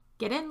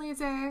Get in,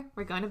 loser.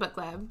 We're going to book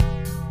club.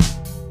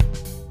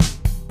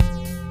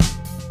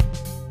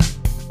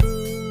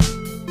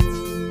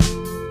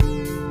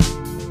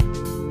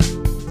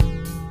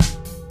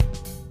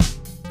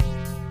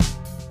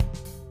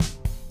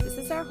 This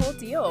is our whole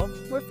deal.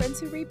 We're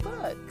friends who read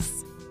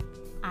books.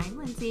 I'm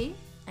Lindsay.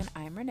 And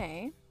I'm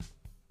Renee.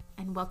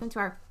 And welcome to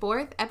our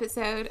 4th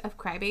episode of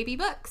Crybaby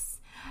Books.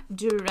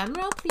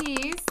 Drumroll,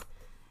 please.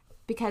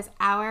 Because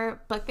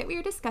our book that we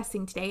are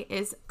discussing today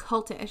is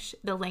Cultish,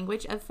 The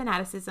Language of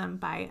Fanaticism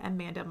by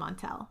Amanda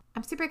Montell.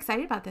 I'm super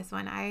excited about this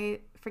one. I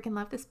freaking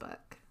love this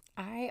book.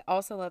 I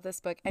also love this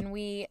book. And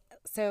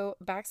so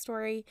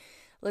backstory,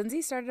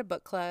 Lindsay started a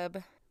book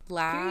club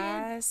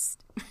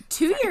last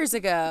 2 years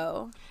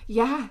ago.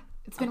 Yeah,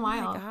 it's been a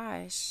while. Oh my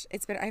gosh.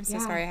 I'm so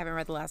sorry I haven't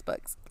read the last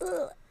books.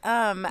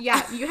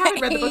 Yeah, you haven't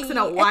read the books in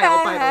a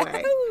while,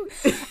 by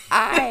the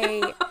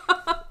way.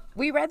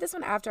 We read this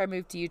one after I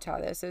moved to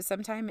Utah, though, so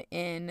sometime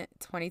in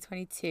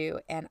 2022,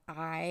 and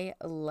I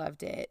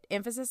loved it.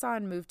 Emphasis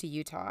on move to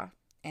Utah,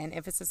 and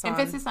emphasis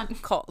on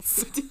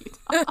cults.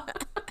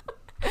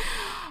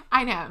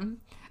 I know.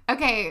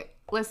 Okay,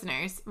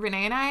 listeners,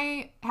 Renee and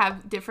I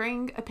have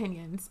differing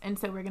opinions, and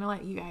so we're going to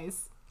let you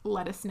guys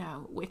let us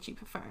know which you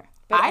prefer.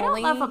 But I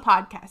don't love a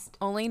podcast.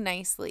 Only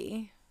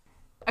nicely.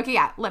 Okay,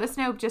 yeah, let us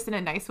know just in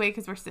a nice way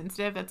because we're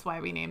sensitive. That's why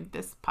we named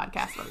this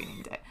podcast what we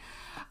named it.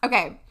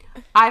 Okay.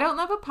 I don't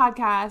love a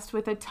podcast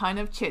with a ton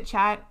of chit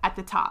chat at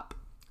the top,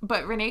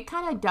 but Renee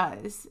kind of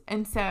does.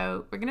 And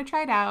so we're going to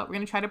try it out. We're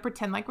going to try to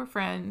pretend like we're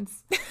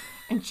friends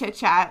and chit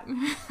chat.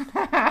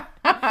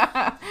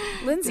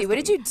 Lindsay, what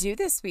did you do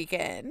this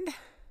weekend?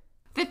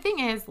 The thing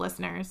is,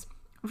 listeners,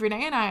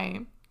 Renee and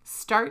I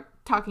start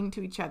talking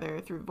to each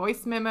other through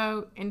voice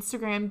memo,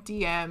 Instagram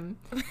DM,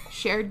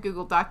 shared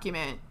Google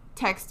document,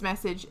 text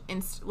message,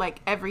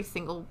 like every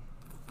single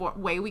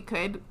way we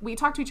could. We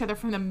talk to each other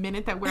from the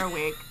minute that we're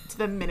awake to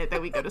the minute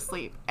that we go to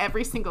sleep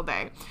every single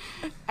day.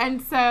 And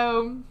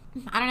so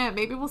I don't know,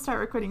 maybe we'll start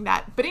recording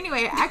that. But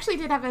anyway, I actually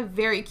did have a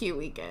very cute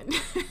weekend.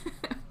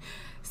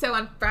 So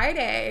on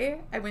Friday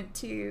I went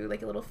to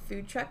like a little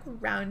food truck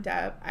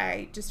roundup.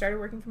 I just started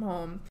working from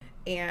home,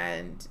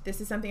 and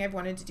this is something I've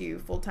wanted to do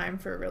full-time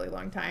for a really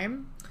long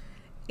time.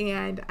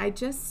 And I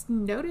just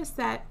noticed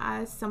that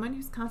as someone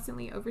who's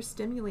constantly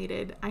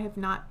overstimulated, I have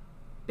not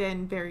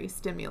been very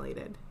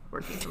stimulated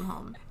working from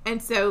home.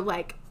 And so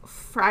like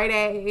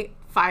Friday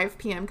 5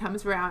 p.m.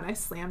 comes around, I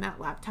slam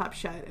that laptop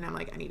shut and I'm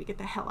like, I need to get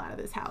the hell out of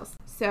this house.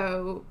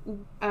 So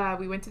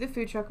we went to the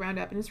food truck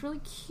roundup, and it's really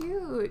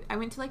cute. I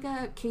went to like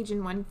a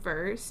Cajun one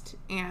first,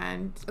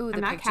 and I'm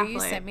not Catholic. The picture you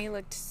sent me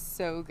looked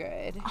so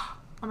good.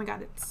 Oh my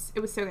god, it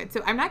was so good.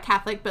 So I'm not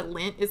Catholic, but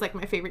Lent is like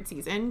my favorite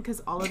season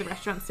because all of the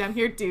restaurants down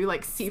here do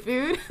like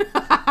seafood.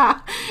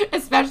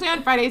 Especially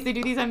on Fridays, they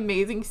do these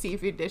amazing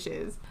seafood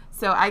dishes.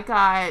 So I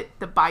got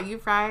the Bayou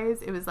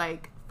fries. It was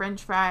like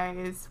French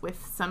fries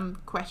with some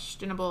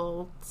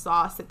questionable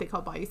sauce that they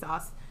call Bayou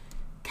sauce,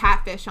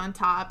 catfish on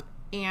top,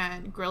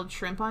 and grilled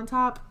shrimp on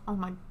top. Oh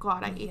my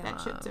god, I ate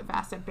that shit so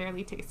fast I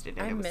barely tasted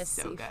it. It was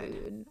so seafood.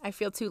 Good. I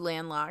feel too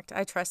landlocked.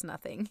 I trust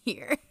nothing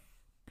here.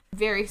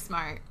 Very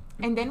smart.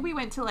 And then we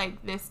went to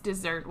like this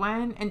dessert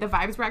one, and the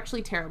vibes were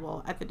actually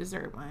terrible at the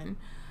dessert one.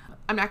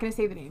 I'm not going to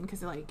say the name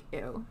because like,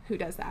 ew, who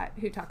does that?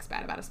 Who talks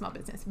bad about a small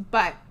business?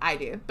 But I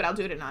do, but I'll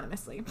do it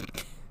anonymously.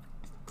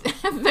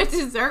 The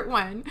dessert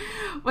one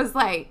was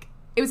like,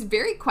 it was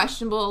very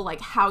questionable like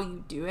how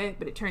you do it,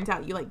 but it turns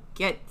out you like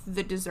get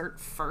the dessert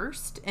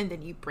first and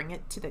then you bring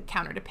it to the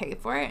counter to pay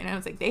for it. And I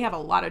was like, they have a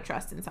lot of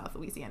trust in South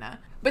Louisiana.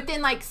 But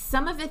then like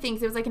some of the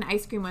things, it was like an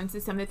ice cream one, so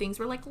some of the things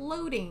were like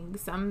loading,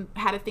 some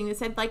had a thing that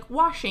said like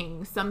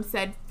washing, some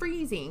said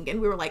freezing,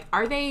 and we were like,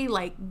 are they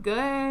like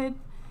good?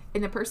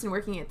 And the person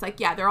working it's like,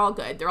 yeah, they're all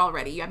good, they're all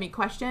ready, you have any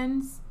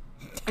questions?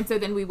 And so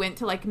then we went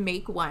to like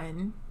make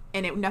one,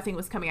 and nothing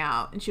was coming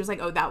out, and she was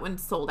like, oh, that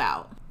one's sold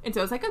out. And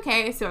so I was like,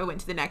 okay. So I went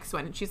to the next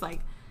one, and she's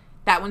like,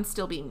 that one's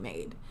still being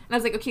made. And I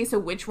was like, okay, so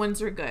which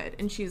ones are good?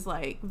 And she's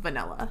like,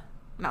 vanilla.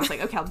 And I was like,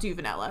 okay, I'll do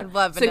vanilla. I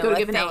love vanilla. So I go to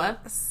get vanilla.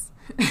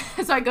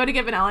 So I go to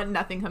get vanilla, and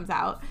nothing comes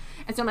out.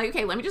 And so I'm like,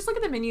 okay, let me just look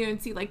at the menu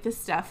and see like the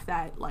stuff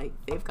that like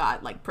they've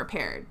got like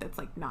prepared that's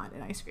like not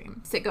an ice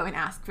cream. So I go and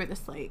ask for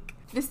this, like,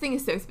 this thing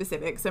is so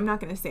specific, so I'm not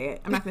going to say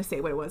it. I'm not going to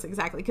say what it was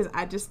exactly because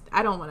I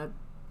don't want to.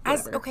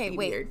 Let's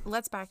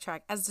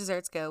backtrack. As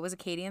desserts go, was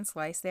Acadian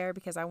Slice there?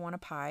 Because I want a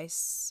pie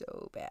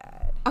so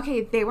bad.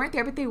 Okay, they weren't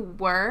there, but they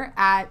were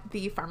at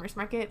the farmer's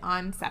market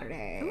on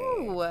Saturday.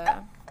 Ooh.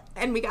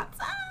 And we got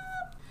some.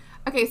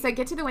 Okay, so I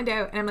get to the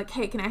window, and I'm like,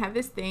 hey, can I have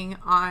this thing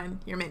on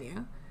your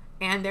menu?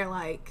 And they're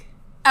like,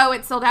 oh,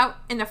 it sold out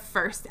in the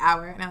first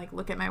hour. And I like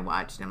look at my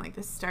watch, and I'm like,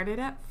 this started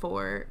at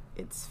 4.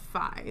 It's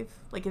 5.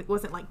 Like, it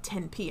wasn't like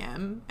 10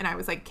 p.m. And I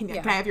was like, can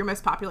I have your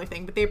most popular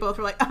thing? But they both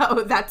were like,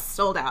 oh, that's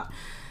sold out.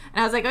 And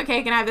I was like,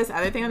 okay, can I have this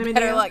other thing on the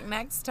menu? Better luck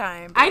next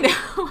time. I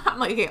know. I'm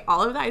like, okay,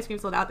 all of the ice cream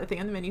sold out. The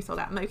thing on the menu sold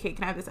out. I'm like, okay,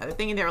 can I have this other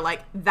thing? And they were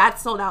like,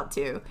 that's sold out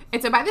too.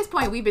 And so by this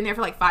point, we've been there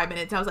for like 5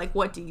 minutes. And I was like,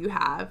 what do you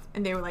have?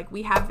 And they were like,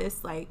 we have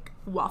this like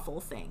waffle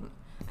thing.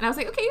 And I was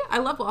like, okay, I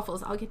love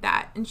waffles. I'll get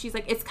that. And she's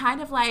like, it's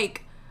kind of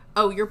like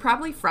oh, you're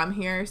probably from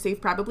here, so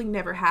you've probably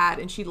never had,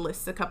 and she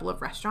lists a couple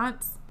of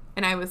restaurants.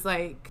 And I was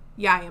like,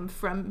 yeah, I am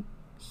from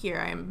here.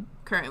 I'm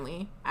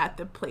currently at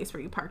the place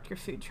where you parked your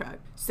food truck.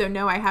 So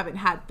no, I haven't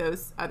had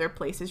those other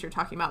places you're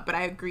talking about, but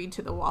I agreed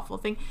to the waffle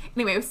thing.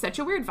 Anyway, it was such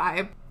a weird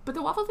vibe, but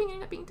the waffle thing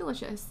ended up being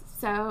delicious.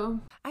 So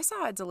I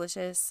saw a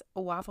delicious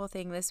waffle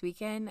thing this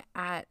weekend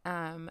at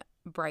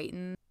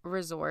Brighton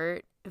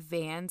Resort.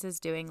 Vans is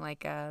doing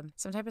like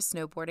some type of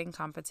snowboarding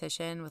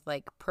competition with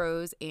like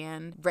pros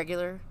and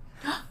regular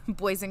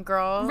boys and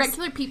girls.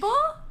 Regular people?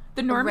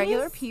 The normies?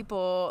 Regular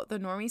people. The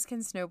normies can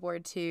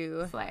snowboard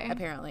too, Slay.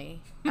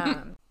 Apparently.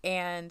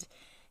 And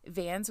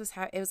Vans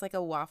it was like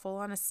a waffle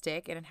on a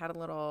stick, and it had a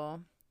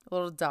little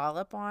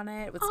dollop on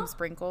it with some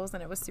sprinkles,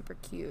 and it was super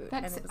cute.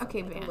 That's, and it was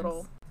okay, like Vans.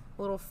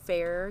 a little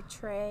fair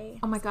tray.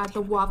 Oh my God,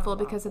 the waffle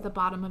because of the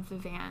bottom of the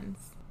Vans.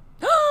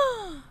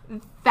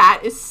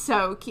 That is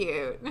so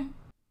cute.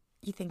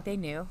 You think they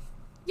knew?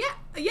 Yeah.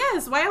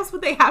 Yes. Why else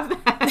would they have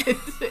that?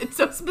 It's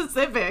so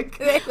specific.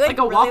 They like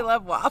a really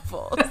love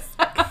waffles.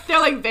 They're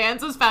like,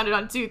 Vans was founded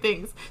on two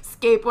things: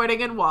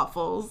 skateboarding and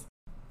waffles.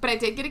 But I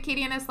did get a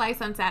Katie and a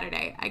slice on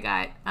Saturday. I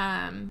got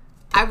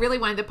I really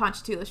wanted the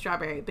Ponchatoula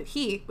strawberry, but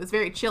he was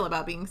very chill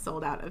about being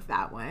sold out of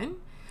that one.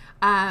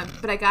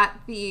 But I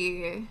got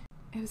there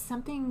was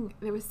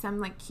some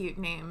like cute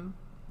name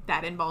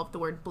that involved the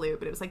word blue,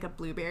 but it was like a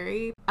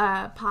blueberry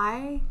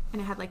pie,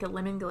 and it had like a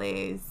lemon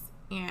glaze,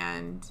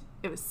 and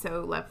it was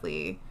so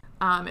lovely.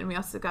 And we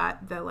also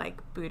got the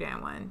like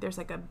boudin one. There's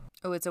like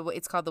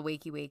it's called the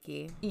Wakey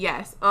Wakey.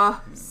 Yes.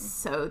 Oh,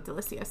 so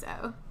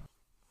delicioso.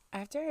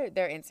 After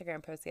their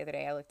Instagram post the other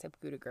day, I looked up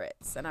Gouda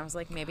grits, and I was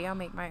like, maybe I'll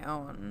make my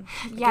own.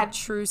 Like a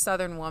true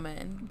Southern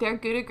woman. Their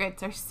Gouda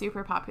grits are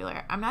super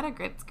popular. I'm not a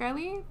grits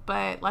girly,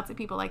 but lots of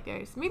people like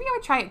theirs. Maybe I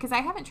would try it, because I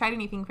haven't tried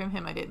anything from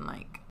him I didn't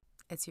like.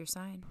 It's your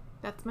sign.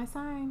 That's my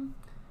sign.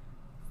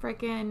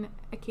 Frickin'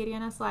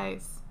 Acadiana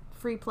Slice.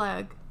 Free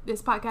plug.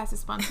 This podcast is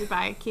sponsored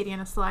by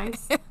Acadiana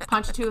Slice.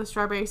 Ponchatoula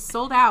strawberries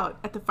sold out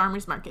at the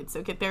farmer's market,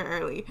 so get there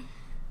early.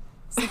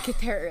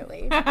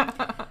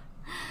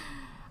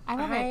 I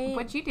love it.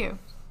 What'd you do?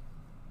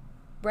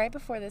 Right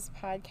before this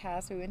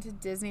podcast, we went to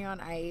Disney on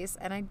Ice,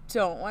 and I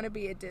don't want to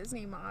be a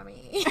Disney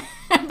mommy,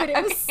 but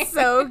it was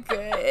so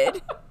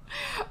good.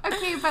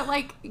 Okay, but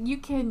like, you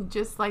can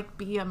just like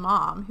be a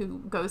mom who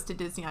goes to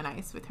Disney on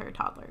Ice with her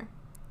toddler.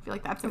 I feel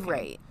like that's okay.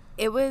 Right.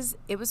 It was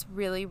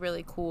really,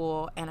 really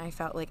cool, and I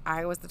felt like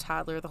I was the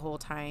toddler the whole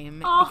time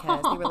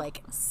because they were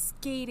like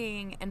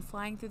skating and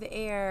flying through the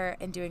air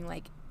and doing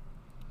like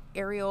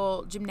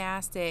aerial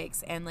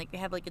gymnastics, and like they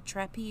had like a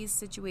trapeze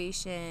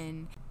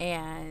situation,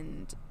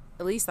 and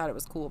Elise thought it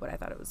was cool, but I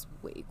thought it was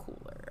way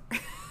cooler.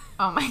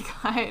 Oh my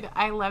God,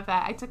 I love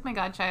that. I took my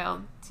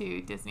godchild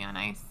to Disney on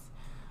Ice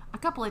a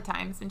couple of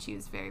times when she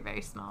was very,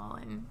 very small,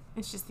 and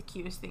it's just the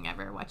cutest thing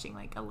ever watching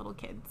like a little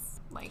kid's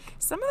like.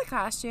 Some of the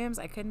costumes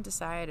I couldn't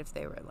decide if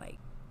they were like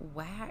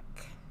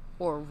whack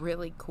or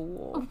really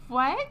cool.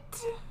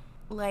 What?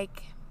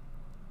 Like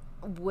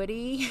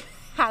Woody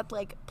had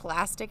like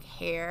plastic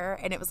hair,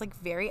 and it was like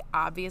very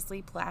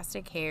obviously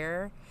plastic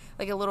hair,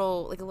 like a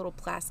little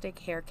plastic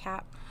hair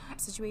cap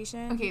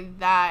situation. Okay,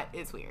 that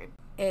is weird.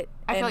 I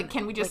feel like,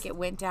 can we just like it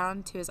went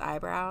down to his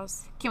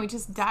eyebrows? Can we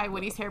just dye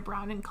Woody's hair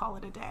brown and call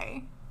it a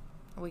day?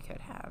 We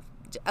could have.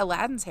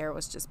 Aladdin's hair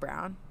was just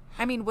brown.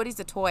 I mean, Woody's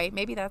a toy.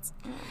 Maybe that's.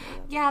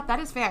 Yeah, that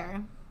is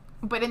fair.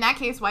 But in that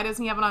case, why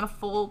doesn't he have it on a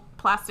full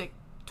plastic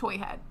toy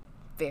head?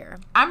 Fair.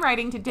 I'm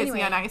writing to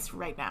Disney on Ice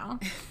right now.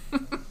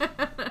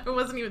 It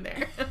wasn't even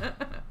there.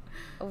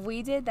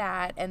 We did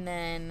that, and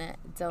then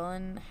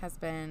Dylan has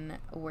been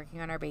working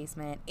on our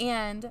basement,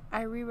 and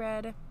I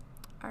reread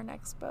our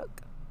next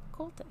book,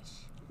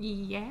 Cultish.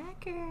 Yeah,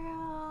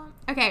 girl.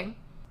 Okay,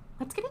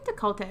 let's get into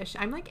Cultish.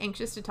 I'm like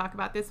anxious to talk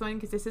about this one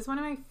because this is one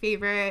of my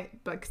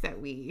favorite books that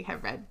we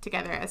have read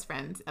together as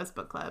friends, as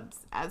book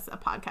clubs, as a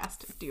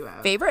podcast duo.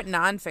 Favorite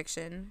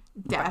nonfiction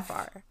by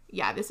far.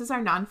 Yeah, this is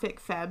our nonfic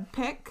feb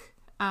pick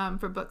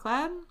for book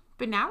club.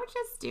 But now we're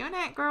just doing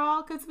it,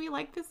 girl, because we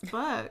like this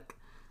book.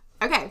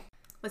 Okay,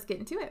 let's get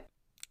into it.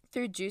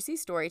 Through juicy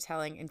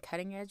storytelling and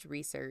cutting-edge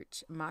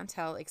research,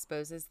 Montell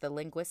exposes the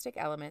linguistic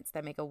elements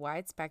that make a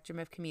wide spectrum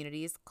of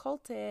communities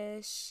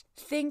cultish.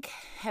 Think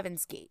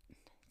Heaven's Gate.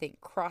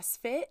 Think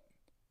CrossFit.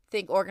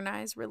 Think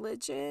organized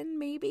religion,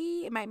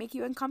 maybe. It might make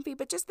you uncomfy,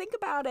 but just think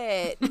about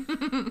it.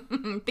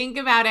 Think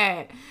about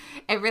it.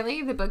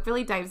 The book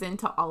really dives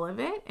into all of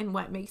it. And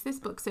what makes this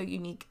book so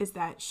unique is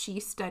that she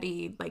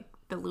studied like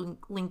the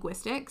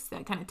linguistics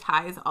that kind of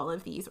ties all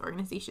of these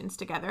organizations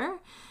together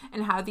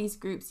and how these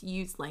groups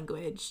use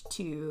language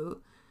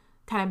to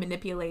kind of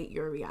manipulate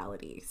your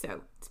reality.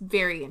 So it's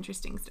very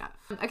interesting stuff.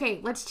 Okay,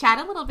 let's chat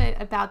a little bit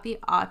about the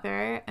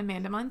author,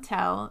 Amanda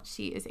Montell.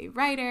 She is a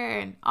writer,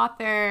 an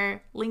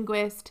author,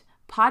 linguist,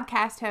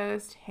 podcast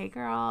host. Hey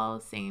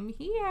girl, same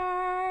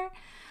here.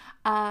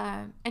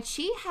 And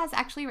she has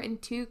actually written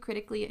 2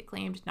 critically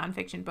acclaimed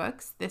nonfiction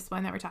books. This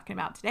one that we're talking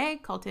about today,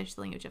 Cultish,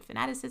 The Language of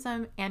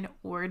Fanaticism, and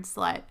Word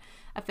Slut,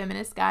 A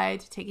Feminist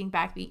Guide to Taking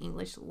Back the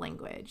English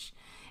Language.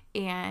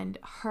 and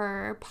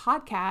her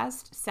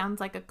podcast, Sounds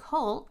Like a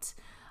Cult,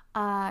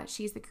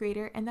 she's the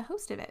creator and the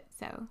host of it.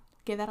 So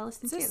give that a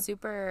listen too. It's a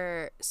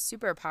super,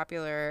 super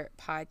popular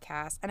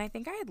podcast. And I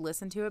think I had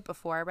listened to it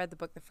before I read the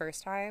book the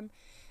first time.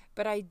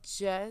 But I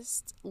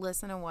just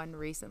listened to one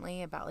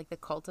recently about like the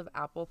cult of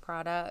Apple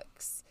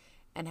products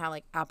and how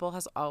like Apple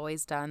has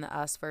always done the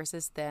us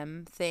versus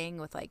them thing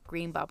with like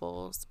green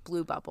bubbles,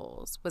 blue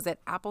bubbles. Was it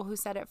Apple who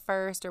said it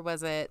first, or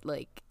was it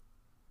like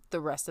the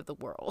rest of the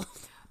world?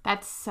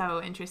 That's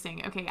so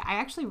interesting. Okay, I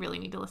actually really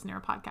need to listen to her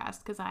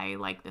podcast because I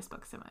like this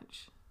book so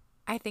much.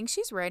 I think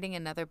she's writing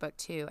another book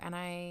too, and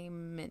I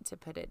meant to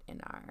put it in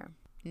our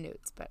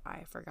notes, but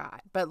I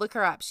forgot. But look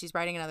her up. She's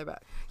writing another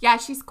book. Yeah,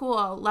 she's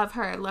cool. Love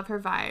her. Love her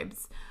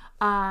vibes.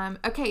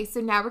 Okay, so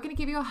now we're going to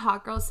give you a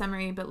hot girl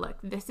summary, but look,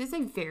 this is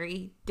a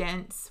very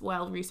dense,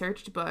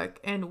 well-researched book,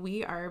 and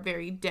we are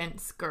very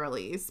dense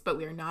girlies, but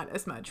we are not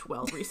as much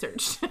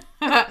well-researched.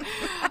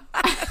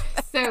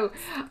 So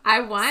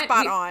I want...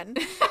 Spot on.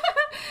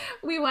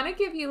 We want to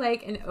give you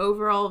like an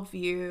overall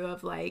view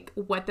of like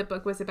what the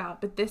book was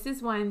about, but this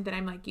is one that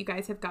I'm like, you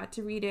guys have got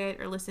to read it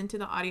or listen to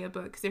the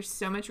audiobook because there's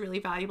so much really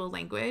valuable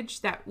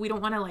language that we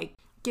don't want to like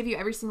give you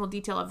every single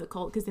detail of the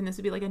cult because then this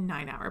would be like a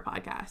 9-hour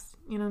podcast.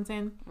 You know what I'm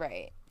saying?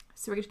 Right.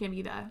 So we're just going to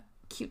give you the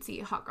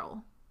cutesy hot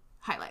girl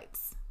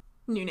highlights.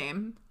 New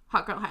name,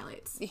 hot girl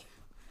highlights.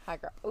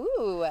 Hot girl.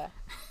 Ooh.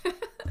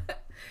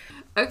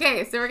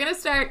 Okay, so we're going to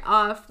start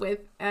off with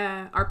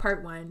our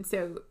part one.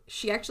 So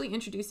she actually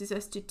introduces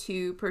us to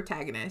two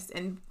protagonists,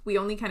 and we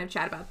only kind of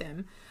chat about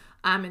them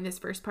in this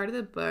first part of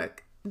the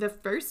book. The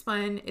first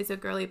one is a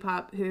girly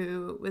pop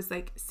who was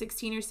like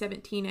 16 or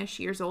 17-ish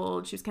years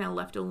old. She was kind of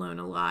left alone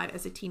a lot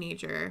as a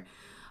teenager.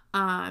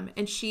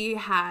 And she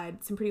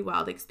had some pretty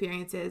wild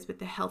experiences with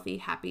the Healthy,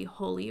 Happy,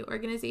 Holy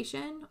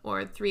organization,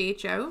 or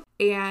 3HO.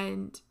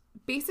 And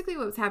basically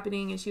what was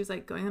happening is she was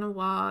like going on a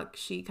walk.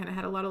 She kind of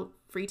had a lot of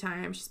free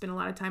time. She spent a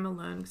lot of time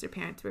alone because her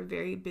parents were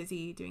very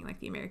busy doing like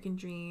the American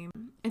dream.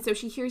 And so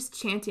she hears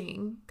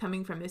chanting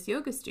coming from this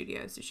yoga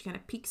studio. So she kind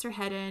of peeks her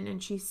head in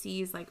and she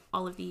sees like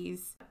all of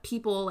these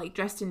people like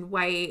dressed in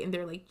white and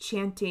they're like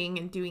chanting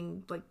and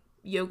doing like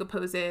yoga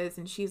poses.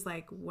 And she's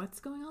like, what's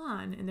going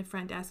on? And the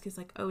front desk is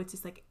like, oh, it's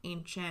this like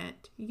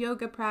ancient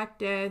yoga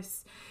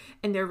practice.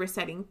 And they're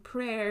reciting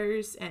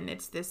prayers. And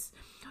it's this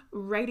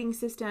writing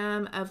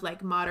system of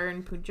like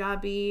modern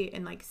Punjabi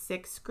and like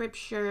Sikh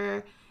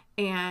scripture.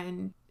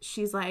 And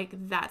she's like,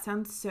 that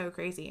sounds so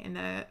crazy. And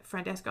the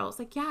front desk girl is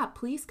like, yeah,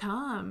 please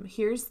come.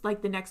 Here's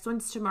like the next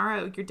one's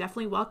tomorrow. You're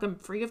definitely welcome,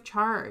 free of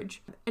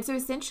charge. And so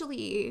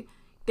essentially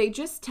they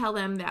just tell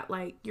them that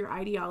like your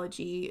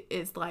ideology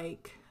is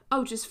like,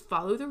 oh, just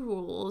follow the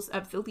rules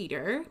of the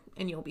leader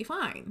and you'll be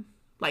fine.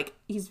 Like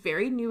he's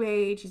very new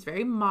age. He's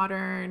very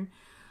modern.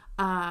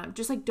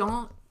 Just like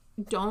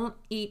don't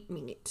eat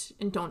meat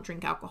and don't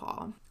drink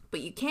alcohol, but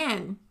you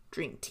can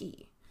drink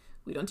tea.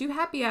 We don't do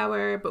happy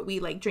hour, but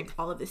we like drink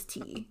all of this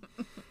tea.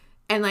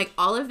 And like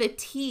all of the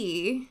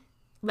tea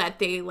that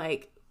they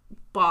like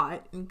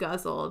bought and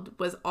guzzled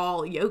was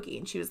all yogi.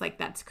 And she was like,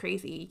 that's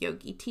crazy.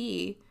 Yogi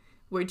tea.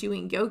 We're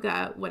doing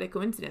yoga. What a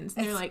coincidence.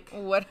 And they're like,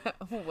 what a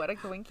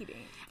coinky-dink.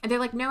 And they're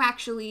like, no,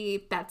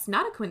 actually, that's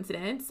not a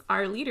coincidence.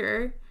 Our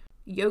leader,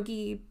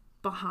 Yogi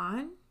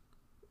Bhajan,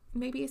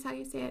 maybe is how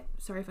you say it.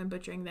 Sorry if I'm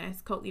butchering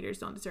this. Cult leaders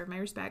don't deserve my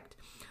respect.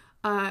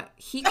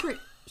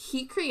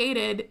 He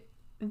created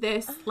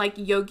this like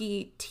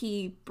yogi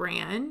tea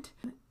brand,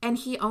 and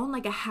he owned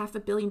like a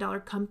 $500 million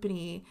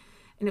company,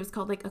 and it was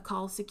called like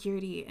Akal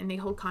Security, and they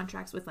hold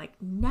contracts with like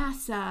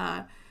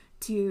NASA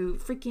to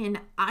freaking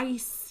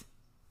ICE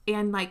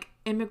and like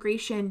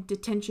immigration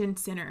detention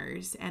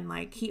centers. And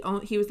like he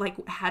was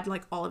like had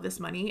like all of this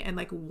money, and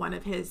like one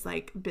of his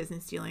like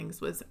business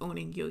dealings was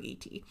owning yogi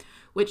tea,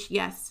 which,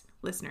 yes,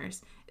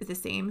 listeners, is the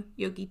same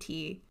yogi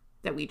tea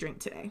that we drink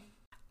today.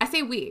 I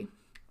say we,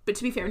 but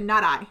to be fair,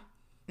 not I.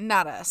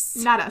 Not us.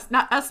 Not us.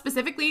 Not us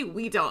specifically.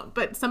 We don't,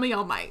 but some of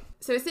y'all might.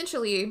 So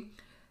essentially,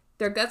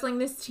 they're guzzling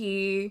this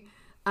tea.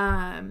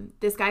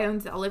 This guy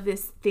owns all of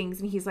these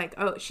things, and he's like,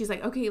 oh, she's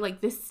like, okay,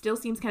 like this still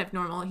seems kind of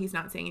normal. He's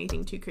not saying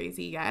anything too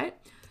crazy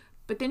yet.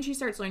 But then she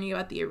starts learning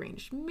about the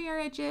arranged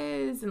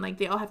marriages, and like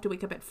they all have to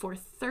wake up at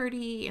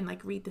 4:30 and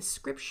like read the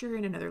scripture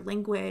in another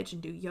language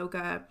and do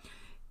yoga.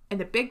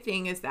 And the big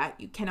thing is that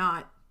you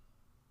cannot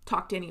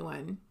talk to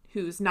anyone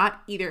who's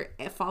not either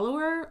a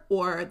follower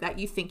or that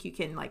you think you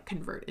can like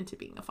convert into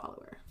being a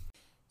follower.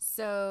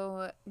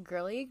 So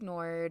Girly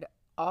ignored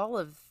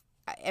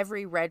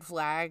every red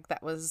flag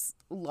that was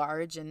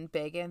large and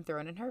big and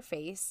thrown in her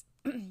face.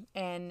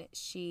 And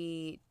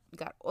she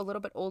got a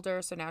little bit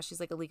older. So now she's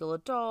like a legal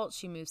adult.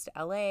 She moves to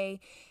LA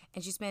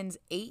and she spends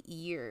 8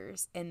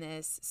 years in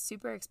this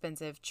super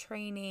expensive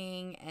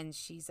training, and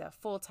she's a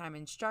full-time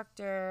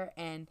instructor,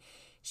 and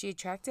she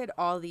attracted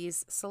all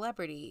these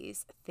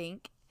celebrities.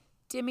 Think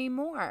Demi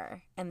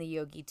Moore and the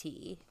yogi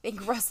tea.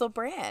 Think Russell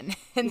Brand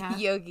and the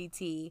yogi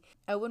tea.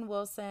 Owen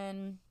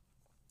Wilson.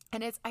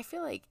 And I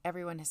feel like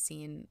everyone has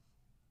seen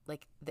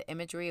like the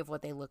imagery of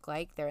what they look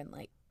like. They're in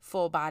like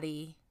full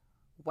body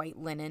white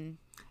linen.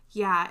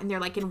 Yeah, and they're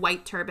like in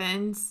white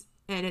turbans,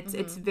 and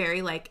it's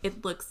very like,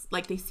 it looks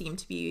like they seem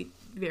to be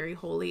very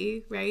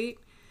holy, right?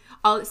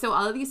 So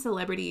all of these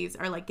celebrities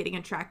are like getting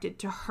attracted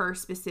to her,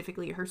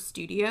 specifically her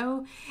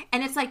studio,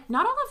 and it's like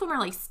not all of them are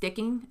like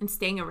sticking and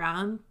staying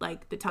around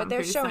like the Tom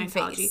Cruise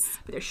Scientology,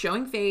 but they're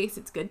showing face.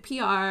 It's good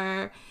PR,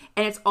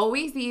 and it's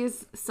always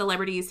these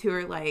celebrities who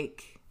are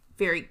like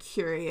very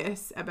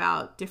curious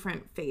about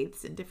different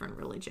faiths and different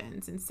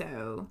religions, and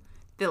so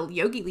the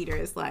yogi leader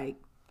is like,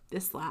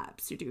 "This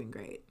slaps. You're doing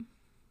great."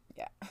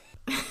 Yeah.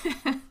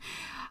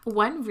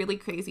 One really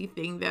crazy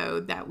thing, though,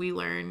 that we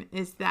learn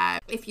is that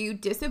if you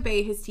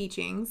disobey his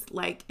teachings,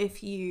 like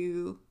if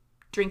you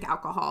drink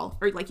alcohol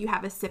or like you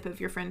have a sip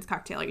of your friend's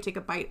cocktail or you take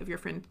a bite of your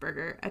friend's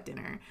burger at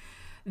dinner,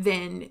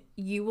 then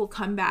you will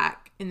come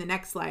back in the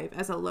next life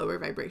as a lower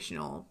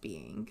vibrational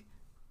being,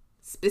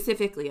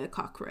 specifically a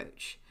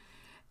cockroach.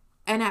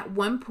 And at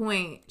one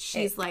point,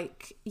 she's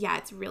like, yeah,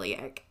 it's really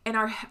ick. And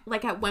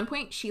at one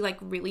point, she like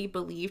really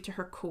believed to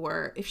her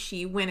core, if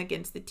she went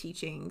against the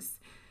teachings,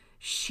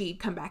 she'd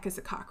come back as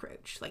a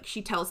cockroach. Like,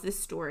 she tells this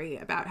story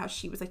about how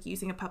she was like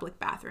using a public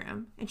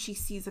bathroom and she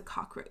sees a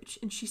cockroach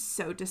and she's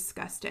so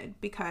disgusted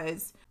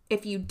because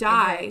if you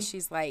die,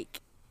 she's like,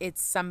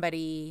 it's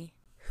somebody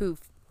who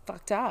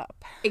fucked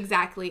up.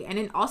 Exactly.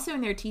 And also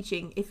in their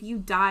teaching, if you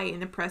die in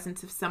the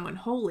presence of someone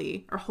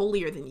holy or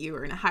holier than you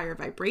or in a higher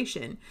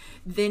vibration,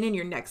 then in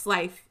your next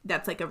life,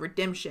 that's like a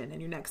redemption. In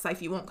your next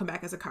life, you won't come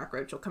back as a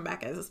cockroach. You'll come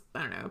back as,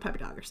 I don't know, a puppy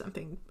dog or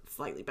something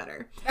slightly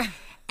better.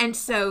 And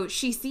so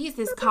she sees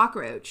this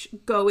cockroach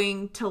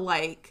going to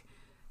like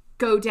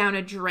go down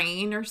a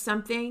drain or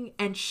something,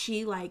 and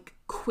she like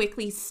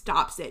quickly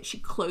stops it. She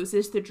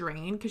closes the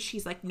drain because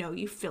she's like, no,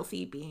 you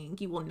filthy being,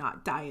 you will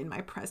not die in my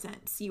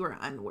presence, you are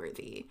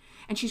unworthy.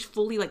 And she's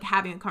fully like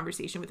having a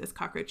conversation with this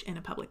cockroach in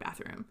a public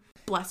bathroom.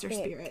 Bless her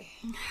spirit.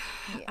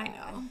 Yeah. I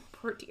know,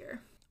 poor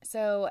dear.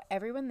 So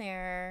everyone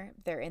there,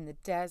 they're in the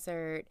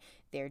desert,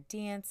 they're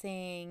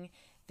dancing,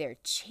 they're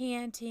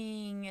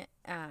chanting,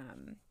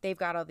 they've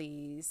got all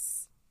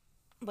these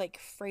like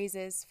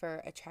phrases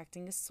for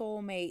attracting a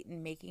soulmate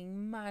and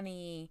making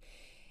money.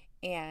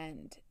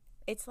 And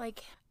it's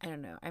like, I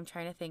don't know, I'm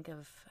trying to think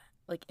of,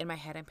 like, in my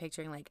head I'm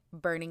picturing like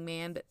Burning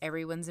Man, but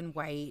everyone's in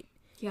white.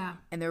 Yeah.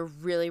 And they're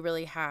really,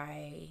 really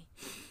high.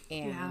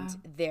 And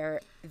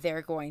they're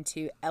going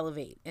to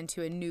elevate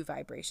into a new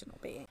vibrational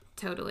being.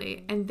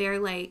 Totally. And they're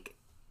like,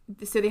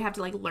 so they have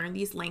to like learn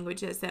these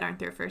languages that aren't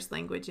their first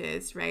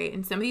languages, right?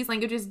 And some of these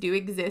languages do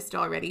exist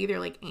already. They're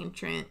like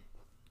ancient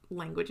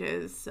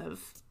languages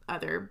of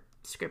other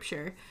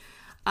scripture.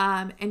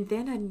 And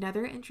then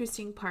another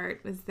interesting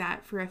part was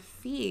that for a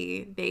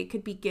fee, they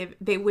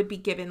would be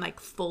given like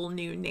full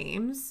new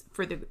names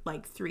for the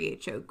like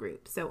 3HO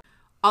group. So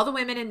all the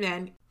women and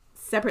men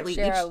separately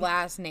share a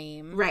last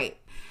name. Right.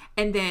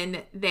 And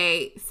then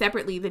they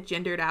separately, the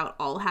gendered out,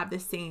 all have the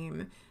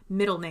same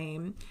middle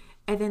name.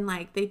 And then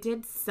like they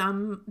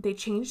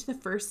changed the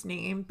first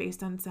name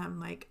based on some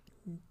like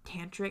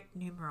tantric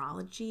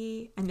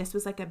numerology. And this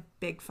was like a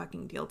big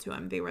fucking deal to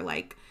them. They were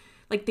like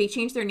they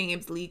changed their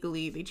names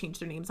legally. They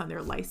changed their names on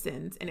their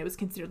license, and it was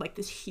considered like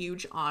this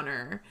huge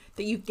honor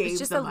that you gave. It's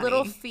just the a money.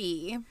 Little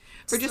fee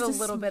for just a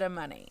little bit of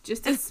money.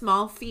 Just a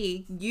small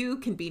fee. You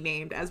can be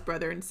named as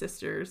brother and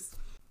sisters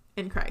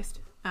in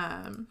Christ.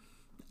 Not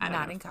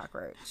in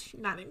cockroach.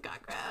 Not in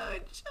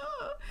cockroach.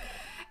 Oh.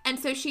 And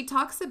so she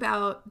talks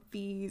about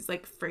these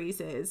like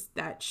phrases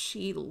that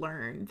she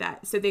learned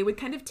so they would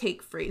kind of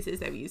take phrases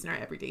that we use in our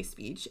everyday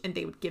speech and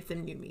they would give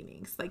them new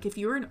meanings. Like if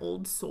you were an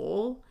old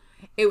soul,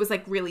 it was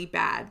like really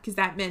bad because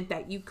that meant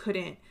that you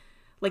couldn't,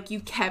 like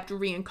you kept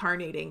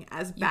reincarnating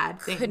as bad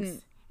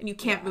things and you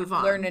can't move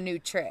on. Learn a new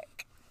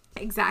trick.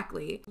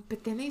 Exactly.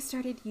 But then they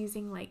started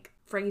using like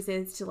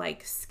phrases to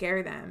like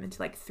scare them and to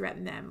like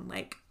threaten them.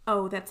 Like,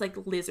 oh, that's like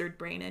lizard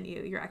brain in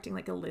you. You're acting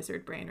like a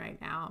lizard brain right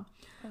now.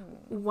 Oh.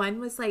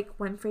 One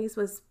phrase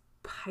was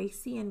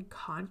Piscean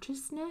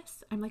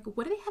consciousness. I'm like,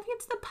 what do they have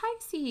against the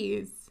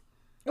Pisces?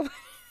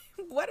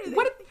 What are they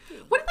what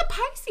did the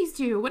Pisces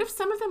do? What if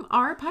some of them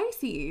are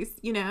Pisces,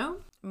 you know?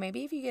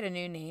 Maybe if you get a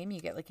new name, you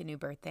get like a new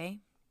birthday.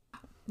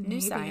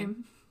 New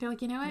sign. They're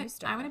like, you know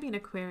what? I want to be an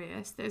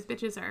Aquarius. Those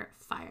bitches are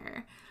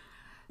fire.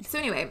 So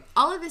anyway,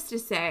 all of this to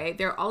say,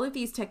 there are all of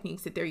these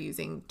techniques that they're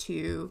using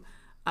to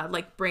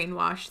like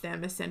brainwash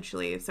them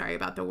essentially. Sorry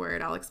about the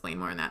word. I'll explain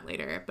more on that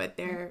later. But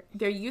they're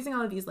using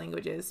all of these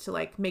languages to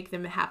like make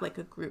them have like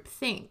a group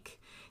think.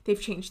 They've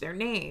changed their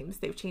names.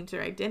 They've changed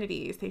their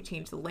identities. They've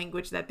changed the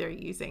language that they're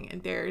using.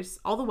 And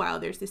all the while,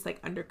 there's this like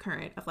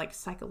undercurrent of like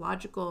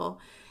psychological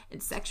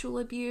and sexual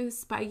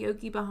abuse by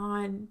Yogi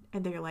Bhajan.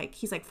 And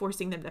he's like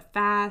forcing them to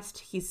fast.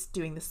 He's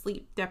doing the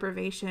sleep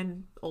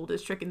deprivation,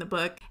 oldest trick in the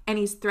book. And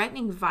he's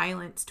threatening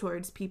violence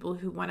towards people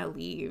who want to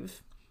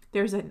leave.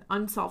 There's an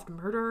unsolved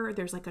murder.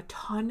 There's like a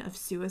ton of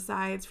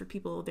suicides for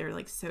people. They're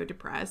like so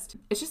depressed.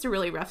 It's just a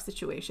really rough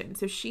situation.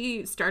 So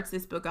she starts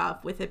this book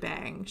off with a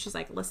bang. She's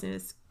like, listen to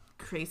this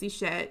crazy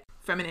shit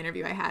from an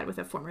interview I had with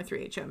a former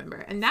 3HO member.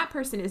 And that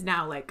person is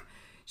now like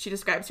she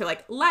describes her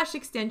like lash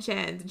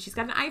extensions, and she's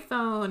got an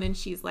iPhone, and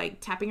she's like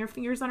tapping her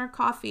fingers on her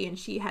coffee, and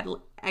she had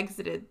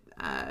exited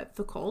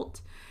the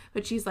cult.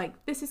 But she's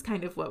like, this is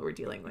kind of what we're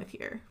dealing with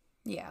here.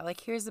 Yeah,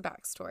 like here's the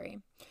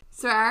backstory.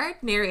 So our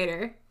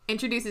narrator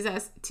introduces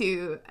us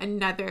to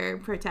another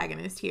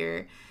protagonist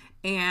here,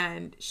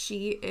 and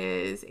she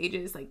is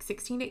ages like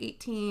 16 to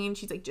 18.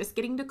 She's like just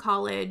getting to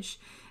college,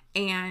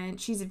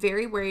 and she's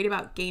very worried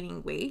about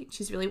gaining weight.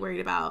 She's really worried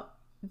about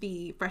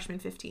the freshman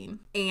 15.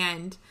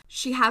 And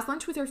she has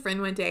lunch with her friend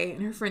one day,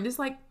 and her friend is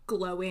like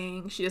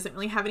glowing. She doesn't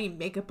really have any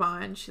makeup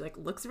on. She like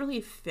looks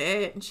really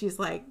fit, and she's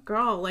like,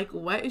 girl, like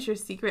what is your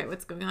secret?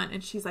 What's going on?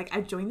 And she's like,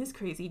 I joined this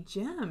crazy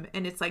gym,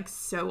 and it's like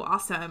so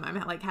awesome. I'm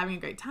like having a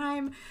great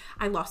time.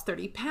 I lost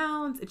 30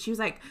 pounds. And she was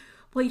like,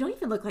 well, you don't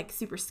even look like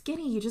super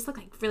skinny. You just look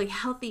like really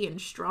healthy and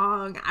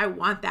strong. I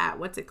want that.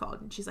 What's it called?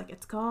 And she's like,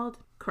 it's called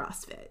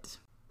CrossFit.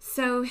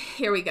 So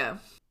here we go.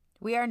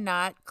 We are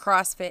not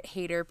CrossFit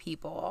hater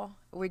people.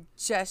 We're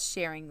just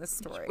sharing the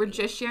story. We're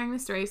just sharing the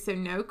story, so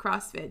no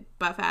CrossFit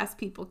buff-ass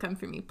people come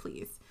for me,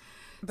 please.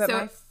 But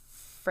my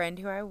friend,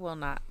 who I will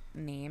not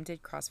name,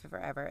 did CrossFit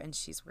forever, and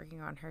she's working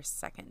on her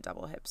second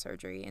double hip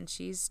surgery, and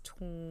she's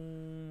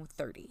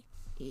 30.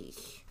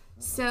 Eek.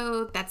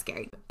 So that's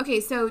scary.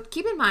 Okay, so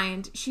keep in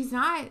mind,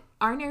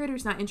 our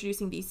narrator's not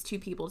introducing these two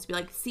people to be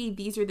like, see,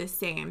 these are the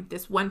same.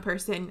 This one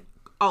person,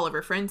 all of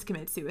her friends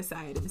commit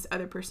suicide, and this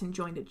other person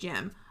joined a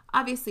gym.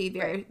 Obviously,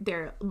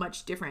 they're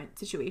much different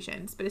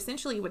situations, but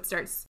essentially what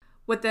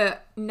the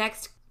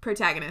next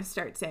protagonist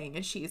starts saying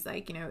is she's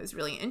like, you know, it's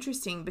really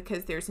interesting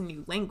because there's a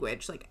new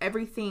language. Like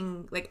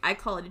everything, like I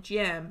call it a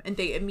gym, and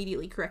they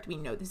immediately correct me,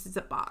 no, this is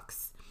a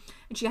box.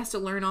 And she has to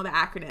learn all the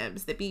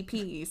acronyms, the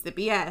BPs, the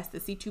BS, the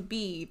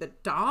C2B, the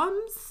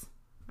DOMs.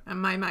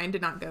 And my mind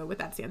did not go what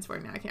that stands for.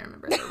 Now I can't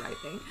remember the right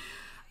thing.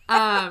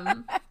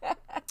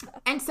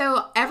 And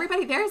so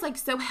everybody there is like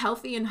so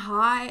healthy and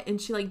hot, and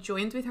she like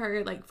joins with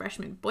her like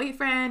freshman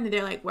boyfriend, and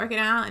they're like working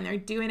out, and they're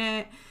doing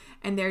it,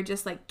 and they're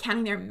just like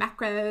counting their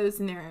macros,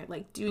 and they're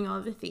like doing all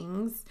of the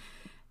things.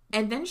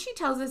 And then she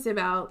tells us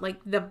about like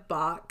the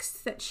box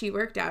that she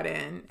worked out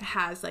in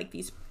has like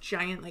these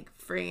giant like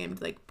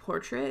framed like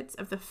portraits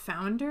of the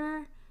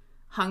founder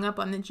hung up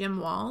on the gym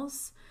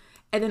walls,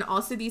 and then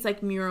also these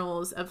like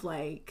murals of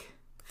like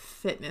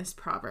fitness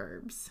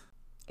proverbs.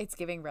 It's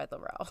giving Red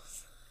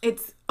Laurels.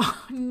 It's,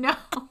 oh, no.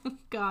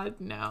 God,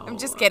 no. I'm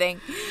just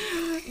kidding.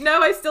 No,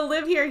 I still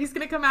live here. He's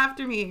going to come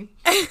after me.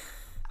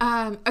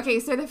 Okay,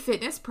 so the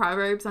fitness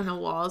proverbs on the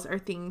walls are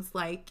things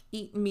like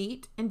eat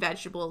meat and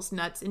vegetables,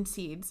 nuts and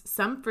seeds,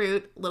 some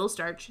fruit, little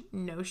starch,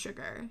 no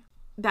sugar.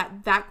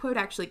 That quote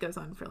actually goes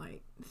on for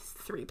like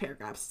 3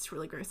 paragraphs. It's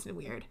really gross and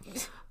weird.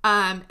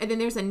 And then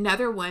there's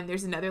another one.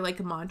 There's another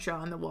like mantra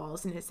on the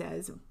walls, and it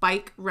says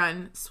bike,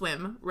 run,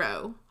 swim,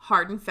 row,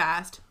 hard and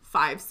fast,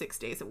 5-6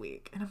 days a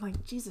week. And I'm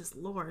like, Jesus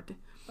Lord.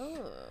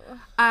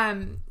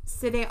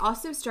 So they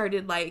also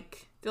started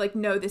like, they're like,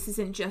 no, this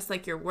isn't just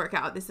like your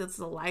workout, this is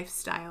a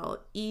lifestyle,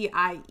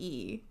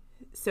 EIE.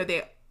 So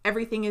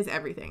everything is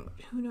everything.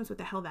 Who knows what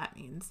the hell that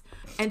means?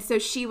 And so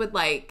she would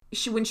like,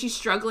 when she's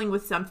struggling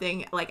with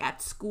something like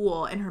at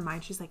school, in her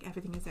mind she's like,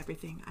 everything is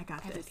everything, I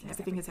got this,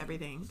 everything is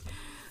everything.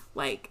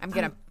 Like I'm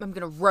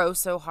gonna row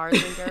so hard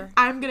later.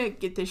 I'm gonna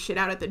get this shit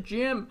out at the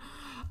gym.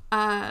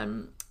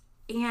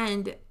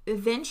 And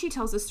then she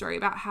tells a story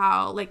about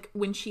how, like,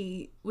 when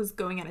she was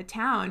going out of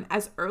town,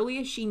 as early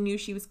as she knew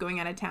she was going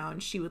out of town,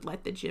 she would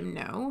let the gym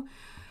know,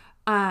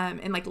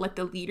 and, like, let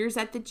the leaders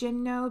at the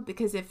gym know,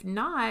 because if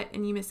not,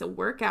 and you miss a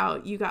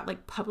workout, you got,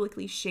 like,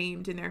 publicly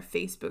shamed in their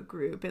Facebook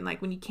group, and,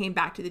 like, when you came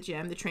back to the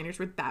gym, the trainers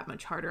were that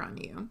much harder on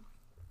you.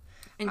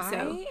 And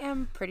so I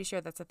am pretty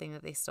sure that's a thing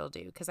that they still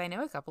do, because I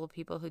know a couple of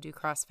people who do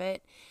CrossFit,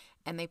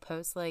 and they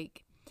post,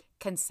 like,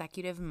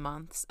 consecutive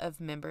months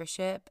of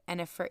membership, and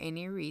if for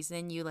any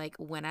reason you like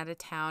went out of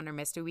town or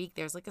missed a week,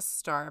 there's like a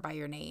star by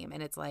your name,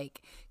 and it's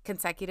like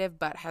consecutive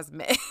but has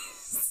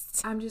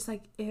missed. I'm just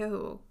like,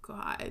 ew,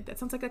 God, that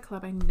sounds like a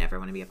club I never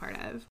want to be a part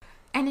of.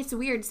 And it's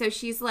weird. So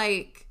she's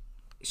like,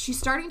 she's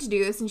starting to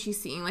do this, and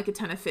she's seeing like a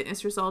ton of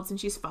fitness results, and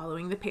she's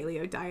following the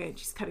paleo diet,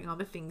 she's cutting all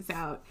the things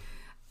out.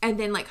 And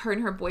then, like, her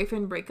and her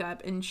boyfriend break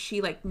up, and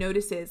she, like,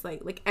 notices,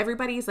 like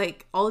everybody's,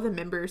 like, all of the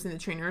members and the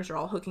trainers are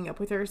all hooking up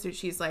with her. So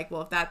she's like,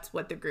 well, if that's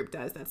what the group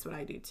does, that's what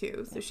I do,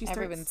 too. So she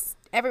starts...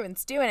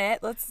 Everyone's doing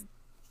it. Let's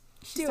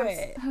do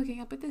it.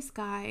 Hooking up with this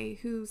guy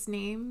whose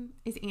name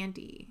is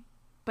Andy,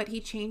 but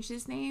he changed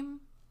his name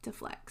to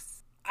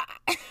Flex.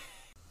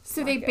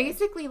 So they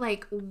basically,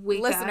 like, wake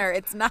up... Listener,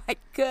 it's not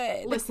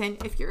good. Listen,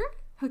 if you're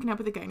hooking up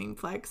with a guy named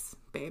Flex,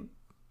 babe,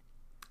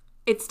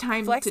 it's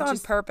time Flex to on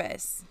just...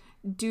 purpose.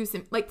 Do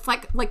some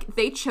like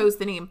they chose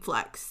the name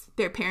Flex.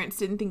 Their parents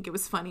didn't think it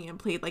was funny and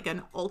played like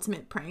an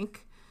ultimate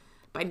prank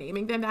by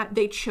naming them that.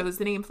 They chose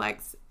the name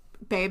Flex.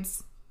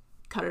 Babes,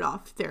 cut it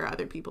off. There are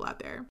other people out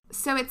there.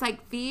 So it's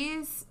like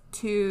these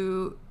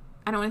two,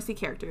 I don't want to say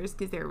characters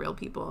because they're real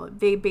people.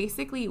 They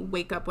basically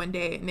wake up one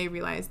day and they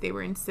realize they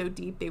were in so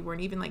deep they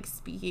weren't even like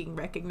speaking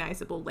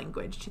recognizable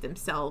language to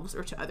themselves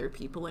or to other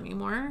people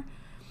anymore.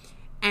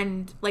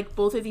 And like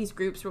both of these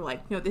groups were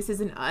like, no, this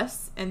is an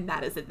us and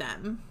that is a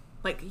them.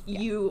 Like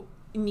you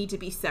need to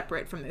be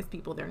separate from those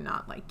people. They're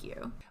not like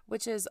you.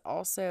 Which is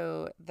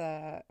also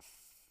the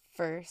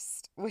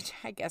first, which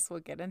I guess we'll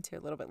get into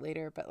a little bit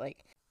later, but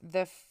like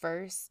the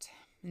first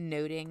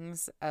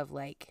notings of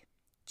like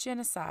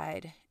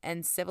genocide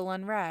and civil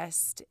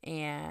unrest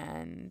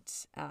and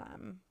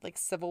like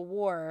civil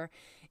war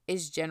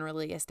is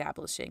generally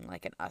establishing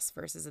like an us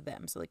versus a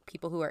them. So like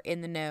people who are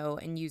in the know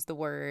and use the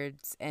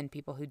words and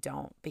people who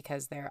don't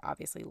because they're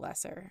obviously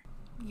lesser.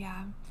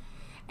 Yeah.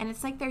 And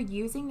it's like they're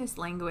using this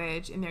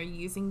language and they're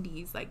using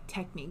these like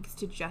techniques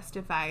to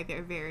justify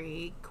their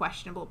very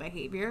questionable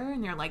behavior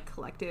and their like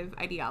collective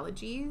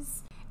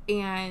ideologies.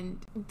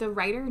 And the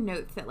writer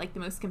notes that like the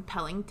most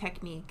compelling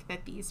technique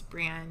that these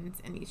brands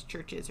and these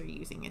churches are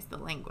using is the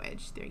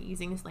language. They're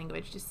using this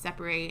language to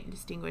separate and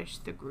distinguish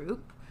the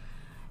group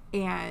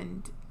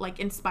and like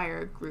inspire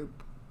a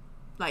group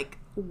like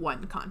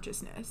one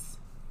consciousness.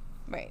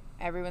 Right.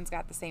 Everyone's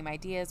got the same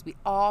ideas. We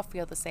all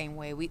feel the same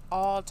way. We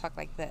all talk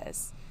like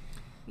this.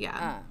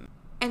 Yeah.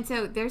 And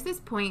so there's this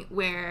point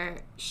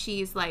where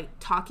she's like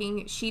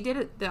talking.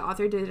 The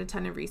author did a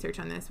ton of research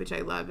on this, which I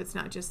love. It's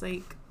not just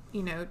like,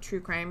 you know,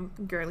 true crime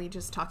girly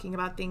just talking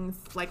about things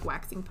like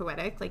waxing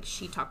poetic. Like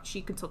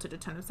she consulted a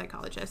ton of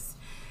psychologists.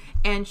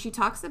 And she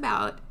talks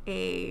about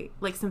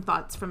some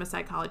thoughts from a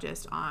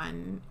psychologist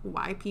on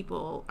why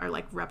people are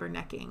like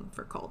rubbernecking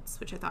for cults,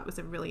 which I thought was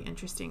a really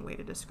interesting way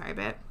to describe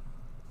it.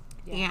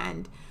 Yeah.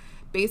 And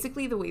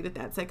basically the way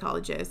that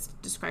psychologist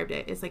described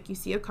it is like you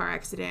see a car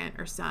accident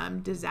or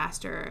some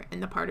disaster in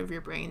the part of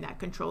your brain that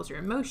controls your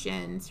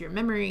emotions, your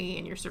memory,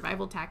 and your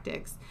survival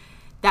tactics.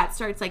 That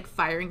starts like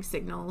firing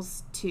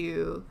signals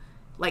to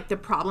like the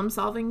problem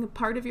solving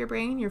part of your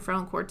brain, your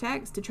frontal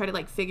cortex, to try to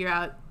like figure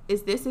out,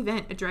 is this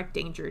event a direct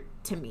danger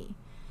to me?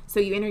 So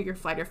you enter your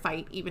flight or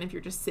fight, even if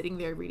you're just sitting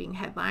there reading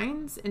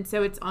headlines. And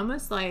so it's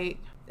almost like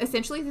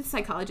essentially the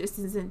psychologist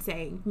isn't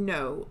saying,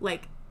 no,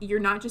 like you're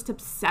not just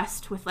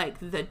obsessed with like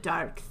the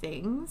dark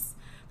things.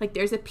 Like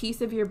there's a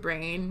piece of your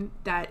brain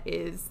that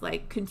is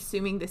like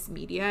consuming this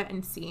media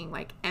and seeing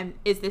like,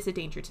 is this a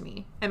danger to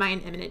me? Am I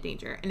in imminent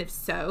danger? And if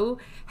so,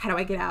 how do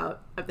I get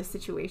out of the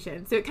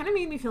situation? So it kind of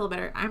made me feel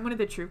better. I'm one of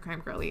the true crime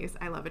girlies.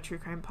 I love a true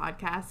crime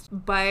podcast,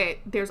 but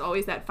there's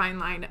always that fine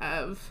line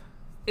of,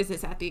 is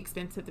this at the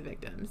expense of the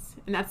victims?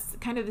 And that's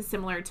kind of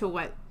similar to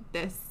what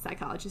this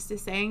psychologist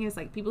is saying, is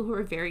like people who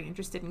are very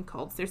interested in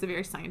cults, there's a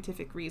very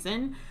scientific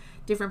reason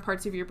different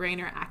parts of your brain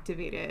are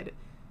activated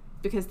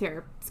because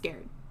they're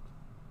scared.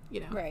 You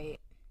know? Right.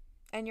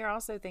 And you're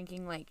also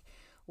thinking like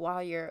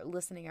while you're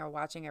listening or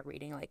watching or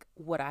reading, like,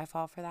 would I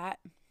fall for that?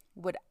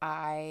 Would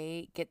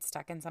I get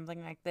stuck in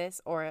something like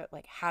this? Or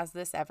like, has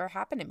this ever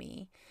happened to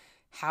me?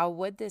 How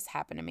would this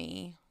happen to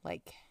me?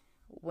 Like,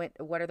 what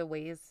are the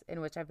ways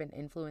in which I've been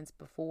influenced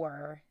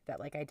before that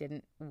like I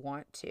didn't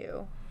want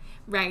to?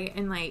 Right.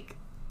 And like,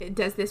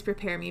 does this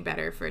prepare me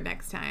better for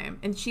next time?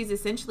 And she's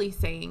essentially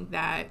saying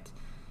that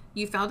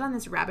you fell down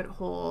this rabbit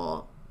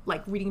hole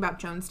like reading about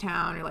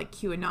Jonestown or like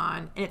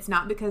QAnon, and it's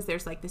not because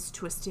there's like this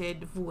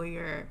twisted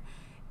voyeur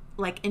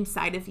like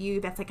inside of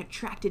you that's like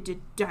attracted to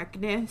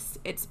darkness.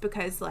 It's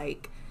because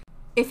like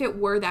if it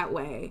were that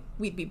way,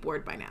 we'd be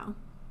bored by now.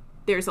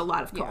 There's a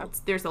lot of cults.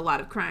 Yeah. There's a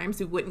lot of crimes.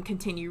 We wouldn't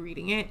continue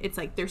reading it. It's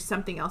like there's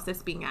something else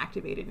that's being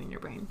activated in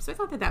your brain. So I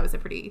thought that was a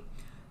pretty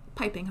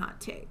piping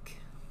hot take.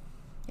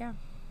 Yeah,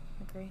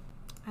 agree.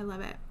 I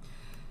love it.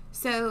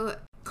 So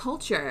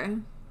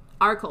culture,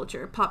 our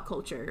culture, pop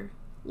culture,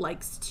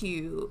 likes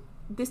to,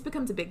 this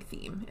becomes a big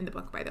theme in the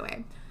book, by the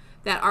way,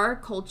 that our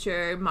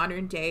culture,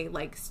 modern day,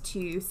 likes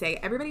to say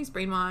everybody's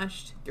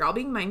brainwashed, they're all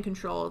being mind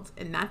controlled,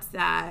 and that's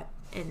that,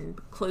 and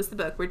close the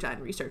book, we're done,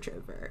 research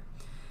over.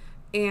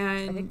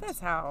 And I think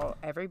that's how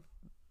everybody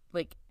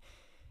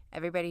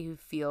who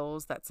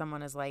feels that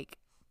someone is like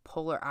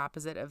polar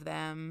opposite of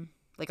them,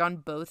 like on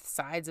both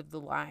sides of the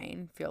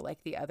line, feel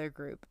like the other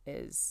group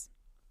is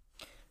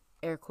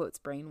air quotes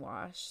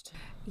brainwashed.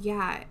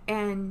 Yeah.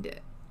 And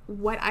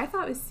what I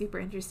thought was super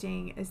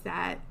interesting is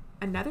that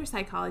another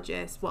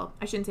psychologist, well,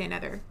 I shouldn't say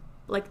another,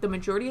 like the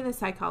majority of the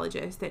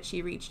psychologists that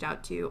she reached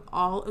out to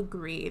all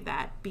agree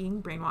that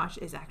being brainwashed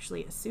is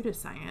actually a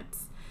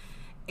pseudoscience.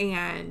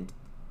 And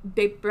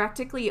they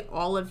practically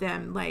all of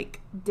them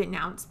like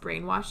denounce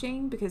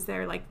brainwashing because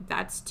they're like,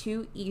 that's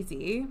too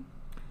easy.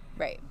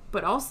 Right.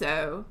 But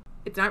also,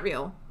 it's not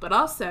real. But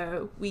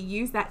also, we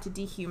use that to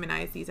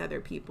dehumanize these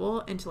other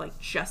people and to like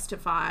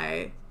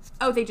justify,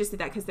 oh, they just did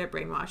that because they're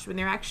brainwashed, when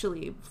they're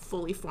actually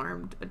fully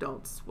formed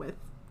adults with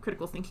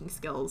critical thinking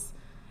skills.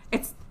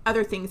 It's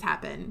other things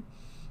happen,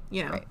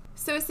 you know. Right.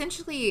 So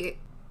essentially,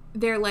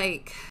 they're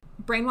like,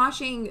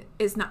 brainwashing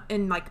is not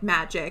in like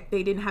magic.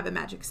 They didn't have a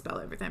magic spell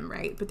over them,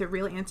 right? But the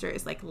real answer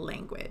is like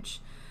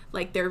language.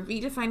 Like they're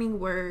redefining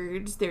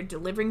words, they're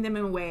delivering them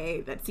in a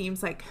way that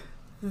seems like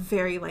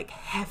very like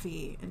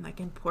heavy and like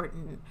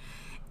important,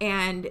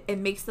 and it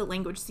makes the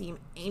language seem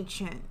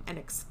ancient and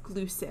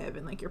exclusive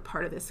and like you're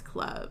part of this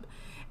club.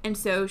 And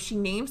so she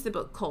names the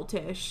book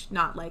Cultish,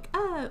 not like,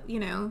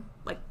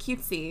 like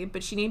cutesy,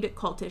 but she named it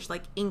Cultish,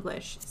 like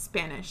English,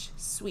 Spanish,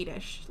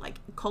 Swedish, like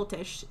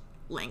Cultish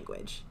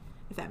language,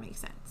 if that makes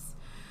sense.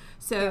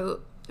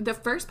 So the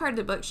first part of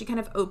the book, she kind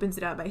of opens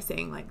it up by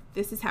saying, like,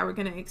 this is how we're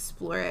going to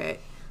explore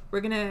it.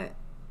 We're going to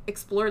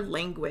explore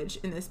language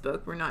in this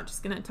book. We're not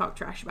just going to talk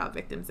trash about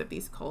victims of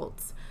these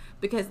cults,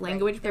 because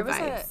language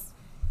provides...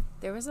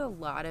 There was a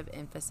lot of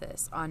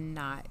emphasis on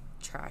not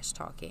trash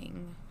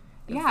talking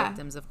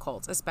victims of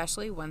cults,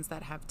 especially ones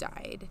that have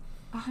died.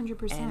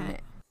 100%. And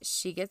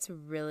she gets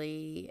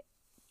really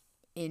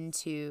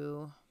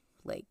into,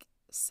 like,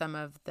 some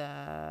of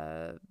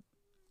the,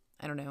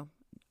 I don't know,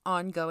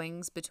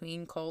 ongoings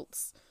between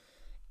cults,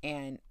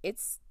 and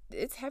it's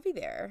heavy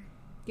there.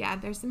 Yeah,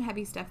 there's some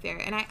heavy stuff there.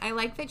 And I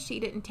like that she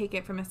didn't take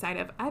it from a side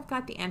of, I've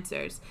got the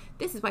answers.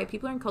 This is why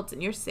people are in cults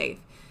and you're safe.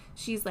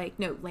 She's like,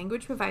 no,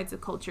 language provides a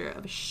culture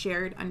of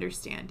shared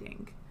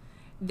understanding.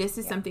 This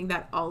is something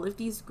that all of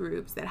these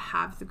groups that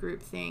have the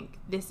group think,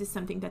 this is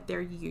something that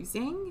they're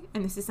using,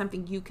 and this is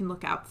something you can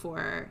look out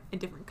for in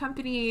different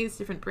companies,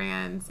 different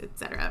brands,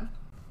 etc.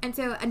 And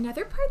so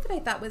another part that I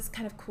thought was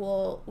kind of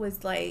cool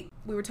was, like,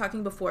 we were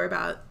talking before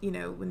about,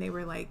 when they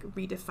were, like,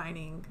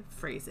 redefining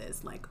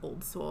phrases like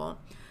old soul.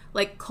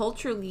 Like,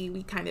 culturally,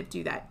 we kind of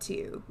do that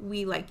too.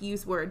 We, like,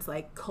 use words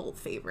like cult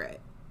favorite,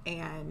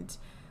 and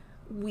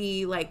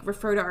we, like,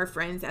 refer to our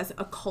friends as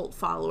a cult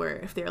follower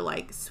if they're,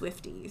 like,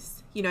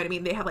 Swifties. You know what I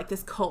mean? They have, like,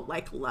 this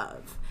cult-like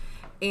love.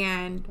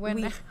 And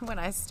when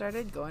I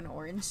started going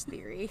Orange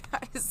Theory, I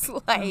was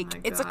like,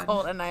 it's a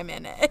cult and I'm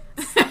in it.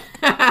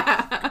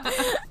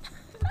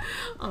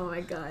 Oh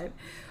my God.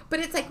 But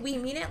it's like, we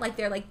mean it like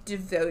they're, like,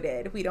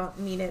 devoted. We don't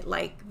mean it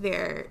like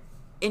they're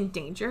in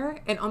danger.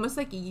 And almost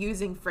like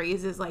using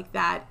phrases like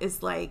that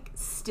is, like,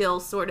 still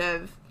sort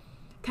of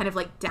kind of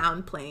like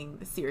downplaying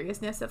the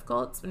seriousness of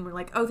cults. When we're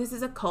like, oh, this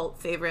is a cult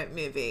favorite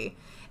movie,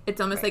 it's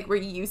almost like we're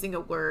using a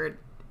word,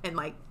 and,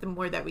 like, the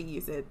more that we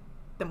use it,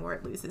 the more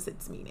it loses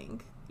its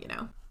meaning,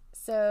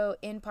 So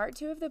in part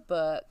 2 of the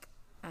book,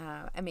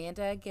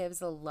 Amanda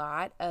gives a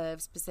lot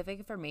of specific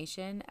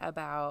information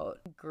about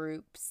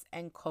groups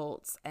and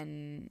cults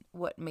and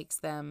what makes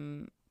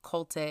them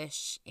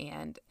cultish,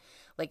 and,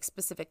 like,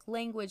 specific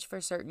language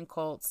for certain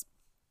cults.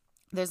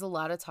 There's a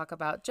lot of talk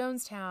about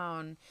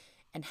Jonestown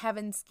and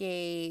Heaven's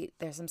Gate.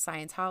 There's some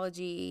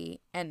Scientology.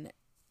 And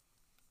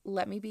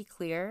let me be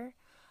clear,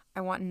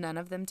 I want none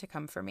of them to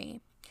come for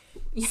me.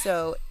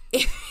 So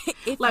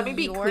if let me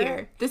be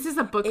clear, this is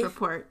a book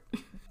report.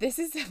 This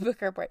is a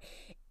book report.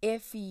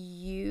 If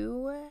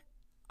you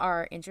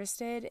are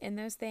interested in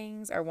those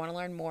things or want to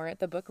learn more,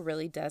 the book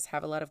really does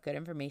have a lot of good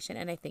information.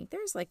 And I think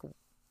there's, like,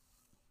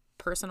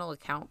 personal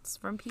accounts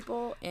from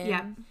people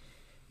in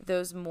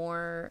those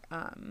more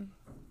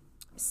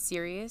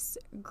serious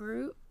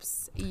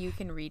groups. You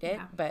can read it,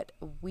 but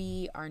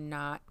we are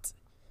not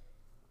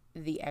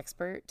the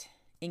expert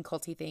in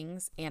culty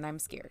things, and I'm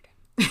scared.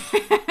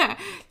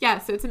 Yeah,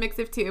 so it's a mix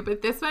of two.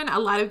 But this one, a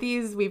lot of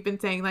these we've been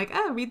saying, like,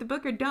 oh, read the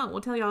book or don't. We'll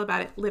tell you all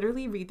about it.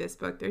 Literally read this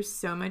book. There's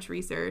so much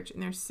research,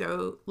 and there's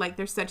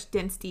such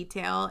dense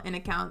detail and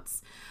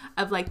accounts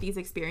of, like, these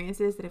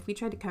experiences that if we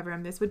tried to cover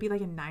them, this would be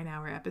like a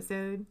 9-hour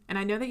episode. And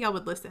I know that y'all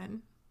would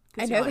listen.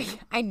 I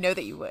know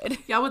that you would.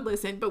 Y'all would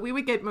listen, but we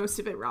would get most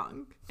of it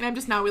wrong. And I'm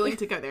just not willing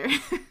to go there.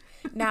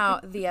 Now,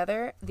 the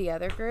other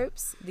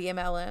groups, the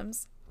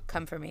MLMs,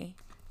 come for me.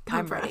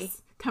 I'm ready.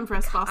 Come for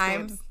us, boss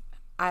babes.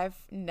 I've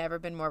never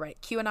been more ready.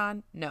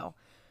 QAnon, no.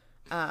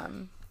 But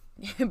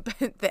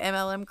the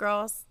MLM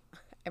girls,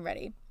 I'm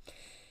ready.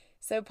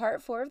 So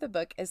part 4 of the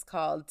book is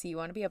called Do You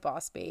Want to Be a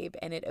Boss Babe?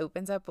 And it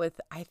opens up with,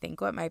 I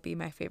think, what might be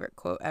my favorite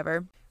quote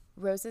ever.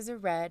 Roses are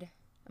red,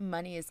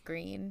 money is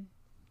green.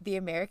 The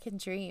American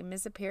dream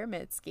is a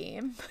pyramid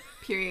scheme.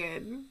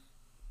 Period.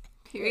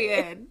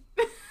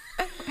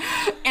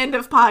 End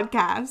of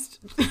podcast.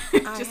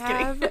 Just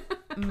kidding.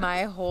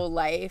 My whole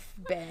life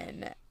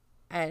been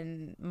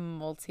a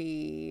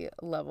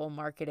multi-level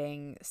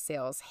marketing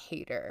sales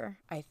hater.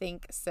 I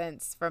think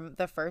since from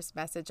the first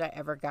message I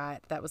ever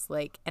got that was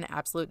like an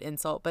absolute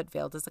insult but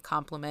veiled as a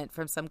compliment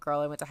from some girl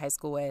I went to high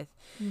school with,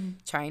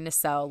 trying to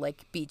sell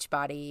like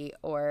Beachbody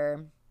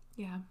or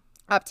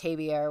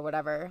Optavia or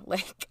whatever.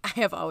 Like,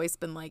 I have always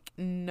been like,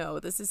 no,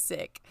 this is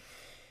sick.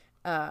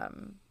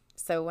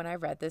 So when I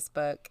read this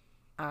book,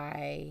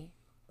 I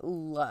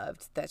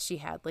loved that she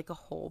had like a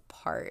whole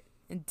part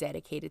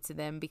dedicated to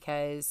them,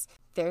 because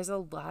there's a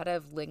lot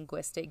of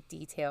linguistic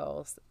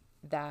details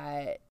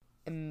that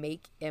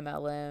make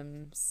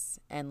MLMs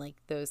and like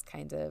those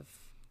kind of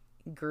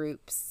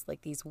groups,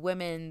 like these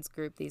women's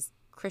group, these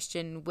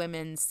Christian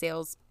women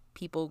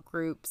salespeople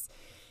groups.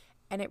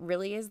 And it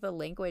really is the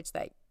language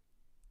that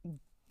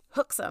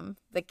hooks them,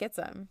 that gets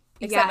them.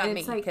 Except not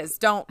me, because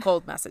don't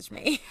cold message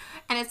me.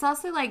 And it's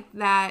also like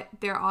that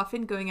they're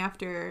often going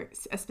after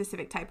a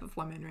specific type of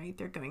woman, right?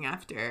 They're going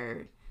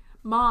after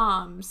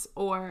moms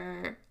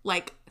or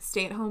like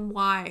stay-at-home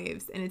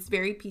wives, and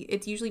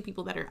it's usually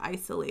people that are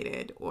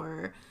isolated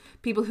or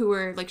people who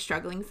are like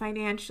struggling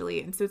financially,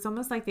 and so it's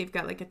almost like they've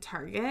got like a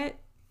target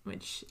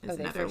which is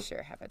they another. for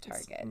sure have a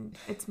target.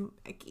 It's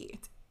icky.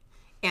 It's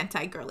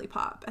anti-girly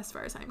pop as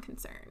far as I'm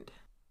concerned.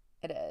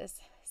 It is.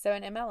 So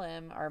an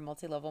MLM, or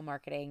multi-level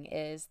marketing,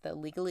 is the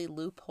legally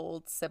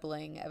loopholed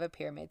sibling of a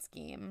pyramid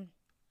scheme,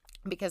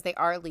 because they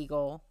are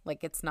legal.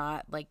 Like, it's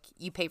not like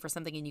you pay for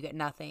something and you get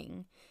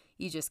nothing.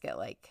 You just get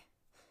like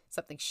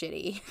something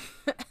shitty.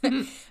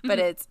 But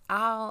it's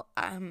I'll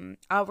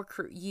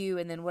recruit you,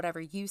 and then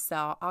whatever you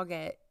sell, I'll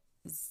get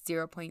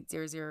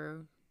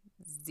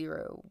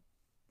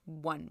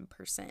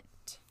 0.0001%,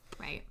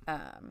 right,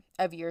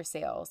 of your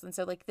sales. And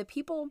so like the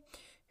people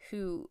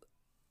who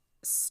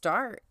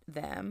start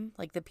them,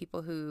 like the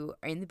people who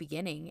are in the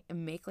beginning,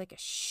 make like a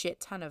shit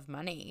ton of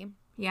money.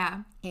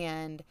 Yeah.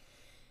 And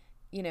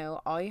you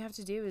know, all you have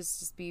to do is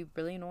just be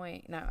really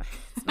annoying. No.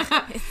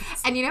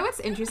 And you know what's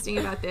interesting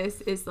about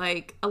this is,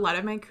 like, a lot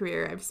of my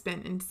career I've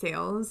spent in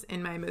sales,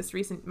 and my most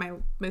recent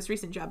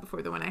job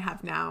before the one I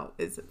have now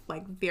is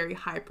like very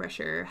high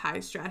pressure,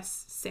 high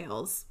stress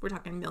sales. We're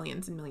talking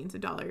millions and millions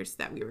of dollars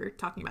that we were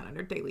talking about on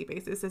a daily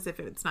basis, as if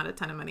it's not a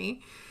ton of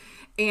money.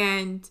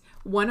 And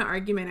one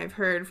argument I've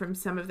heard from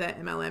some of the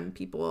MLM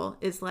people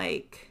is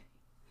like,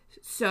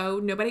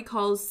 so nobody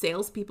calls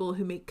salespeople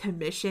who make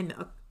commission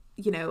a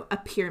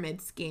pyramid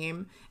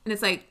scheme. And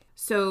it's like,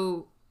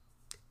 so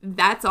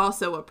that's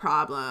also a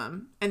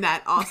problem, and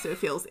that also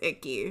feels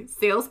icky.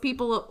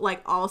 Salespeople,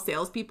 like all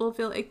salespeople,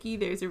 feel icky.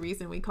 There's a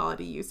reason we call it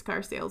a used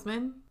car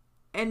salesman,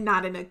 and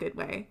not in a good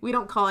way. We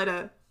don't call it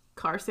a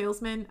car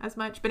salesman as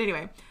much. But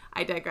anyway,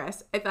 I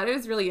digress. I thought it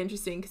was really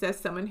interesting because as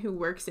someone who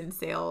works in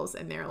sales,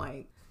 and they're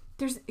like,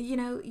 there's,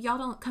 y'all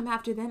don't come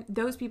after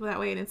those people that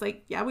way. And it's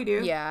like, yeah, we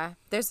do. Yeah.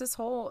 There's a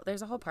whole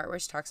part where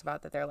she talks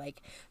about that they're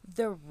like,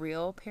 the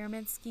real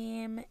pyramid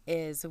scheme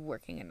is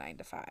working a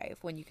 9-to-5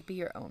 when you could be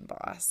your own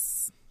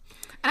boss.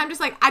 And I'm just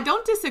like, I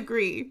don't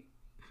disagree,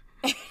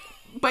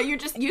 but you're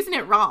just using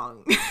it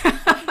wrong.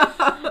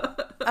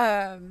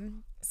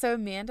 So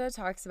Amanda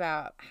talks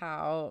about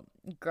how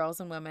girls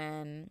and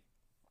women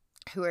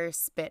who are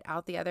spit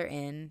out the other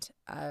end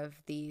of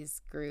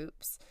these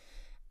groups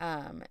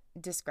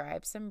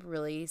describe some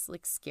really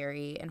like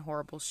scary and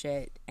horrible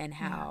shit, and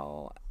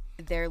how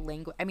their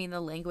language, I mean,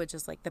 the language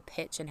is like the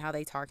pitch and how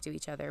they talk to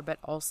each other, but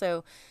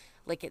also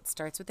like it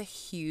starts with a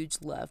huge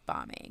love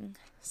bombing.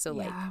 So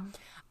like,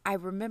 I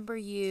remember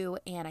you,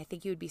 and I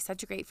think you would be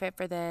such a great fit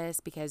for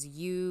this because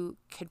you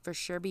could for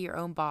sure be your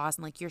own boss,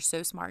 and like you're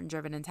so smart and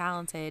driven and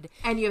talented,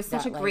 and you have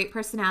such a great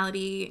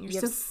personality, and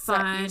you're so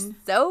fun. You're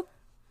so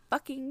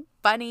fucking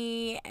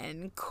funny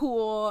and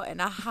cool and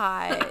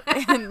hot,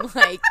 and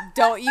like,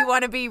 don't you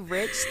want to be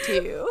rich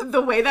too?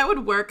 The way that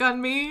would work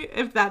on me,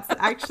 if that's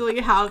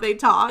actually how they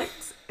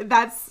talked,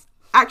 that's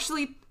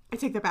actually, I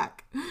take that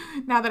back.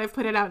 Now that I've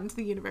put it out into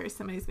the universe,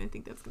 somebody's gonna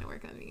think that's gonna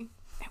work on me.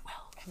 It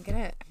will. I'm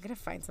gonna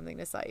find something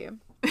to sell you.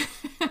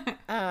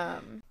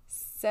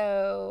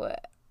 So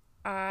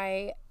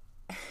I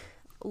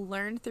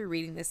learned through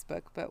reading this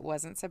book, but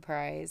wasn't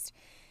surprised,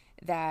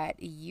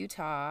 that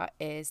Utah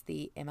is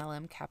the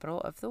MLM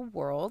capital of the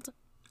world.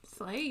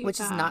 Slay, which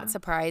is not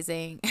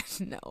surprising.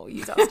 No,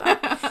 Utah's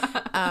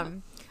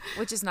not.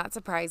 Which is not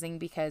surprising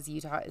because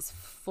Utah is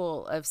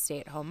full of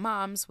stay-at-home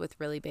moms with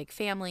really big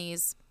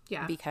families.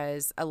 Yeah.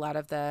 Because a lot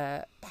of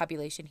the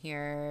population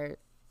here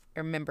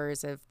are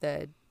members of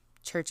the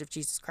Church of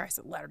Jesus Christ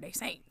of Latter-day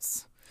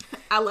Saints.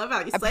 I love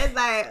how you said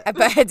that.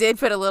 But I did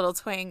put a little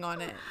twang on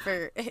it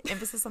for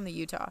emphasis on the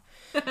Utah.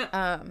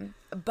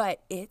 But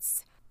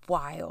it's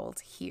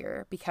wild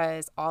here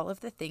because all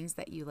of the things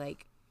that you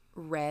like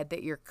read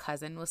that your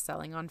cousin was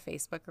selling on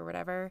Facebook or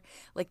whatever,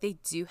 like they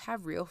do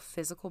have real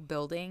physical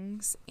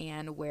buildings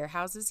and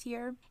warehouses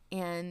here.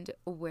 And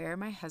where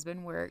my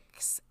husband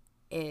works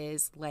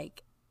is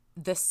like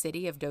the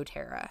city of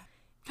doTERRA.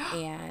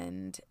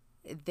 And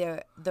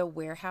the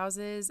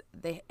warehouses,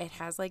 it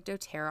has like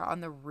doTERRA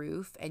on the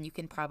roof, and you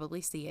can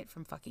probably see it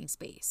from fucking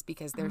space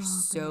because they're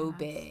so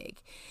big.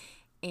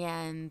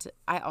 And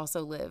I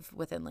also live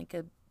within like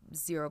a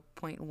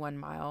 0.1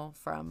 mile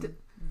from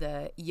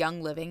the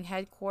Young Living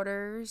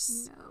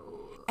headquarters.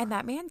 No. And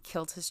that man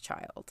killed his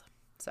child.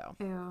 So,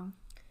 ew.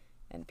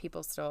 And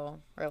people still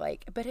are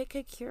like, but it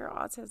could cure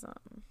autism.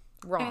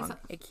 Wrong.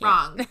 It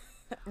can't.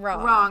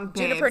 Wrong. Wrong.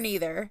 Juniper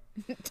neither.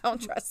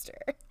 Don't trust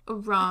her.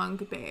 Wrong,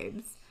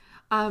 babes.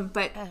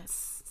 But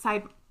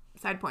side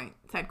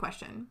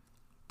question.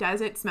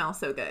 Does it smell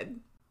so good?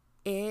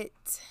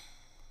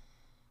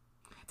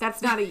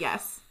 That's not a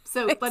yes.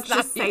 So let's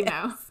just say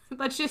no.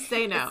 Let's just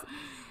say no.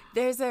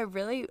 There's a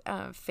really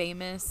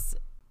famous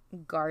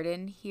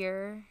garden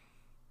here.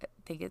 I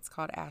think it's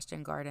called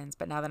Ashton Gardens,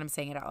 but now that I'm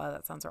saying it out loud,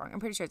 that sounds wrong. I'm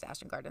pretty sure it's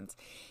Ashton Gardens.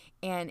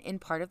 And in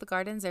part of the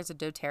gardens, there's a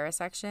doTERRA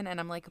section, and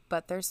I'm like,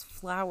 but there's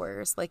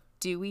flowers. Like,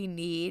 do we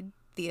need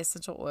the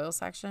essential oil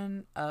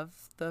section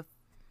of the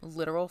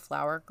literal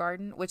flower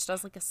garden, which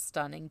does like a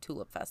stunning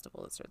tulip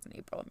festival that starts in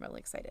April? I'm really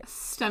excited.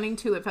 Stunning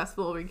tulip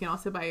festival where you can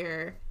also buy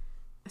your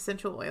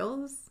essential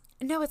oils.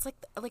 No, it's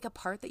like a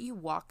part that you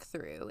walk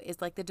through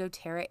is like the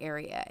doTERRA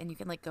area, and you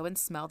can like go and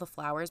smell the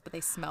flowers, but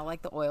they smell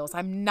like the oils.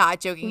 I'm not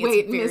joking.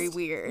 It's very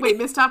weird.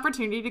 Missed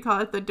opportunity to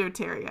call it the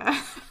doTERRA.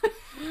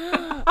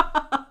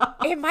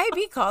 It might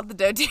be called the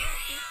doTERRA.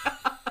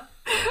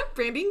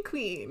 Branding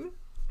queen.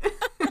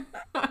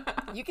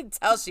 You can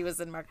tell she was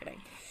in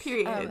marketing.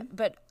 Period.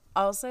 But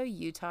also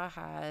Utah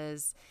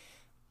has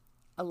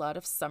a lot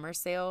of summer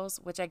sales,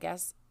 which I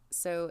guess,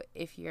 so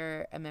if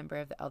you're a member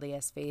of the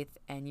LDS faith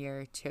and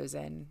you're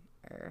chosen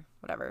or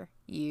whatever,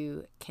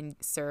 you can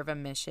serve a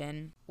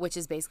mission, which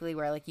is basically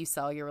where like you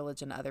sell your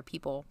religion to other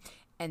people.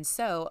 And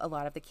so a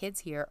lot of the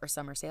kids here are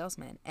summer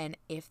salesmen. And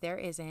if there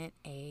isn't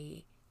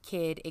a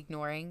kid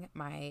ignoring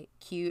my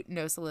cute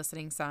no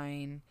soliciting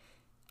sign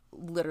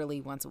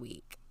literally once a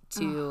week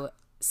to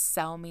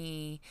sell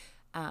me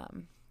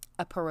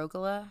a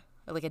pergola,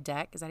 or like a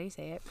deck, is that how you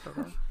say it?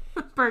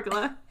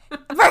 Pergola.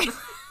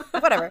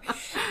 Whatever.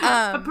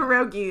 A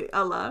pierogi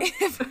Allah.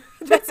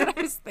 That's what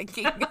I was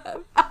thinking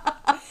of.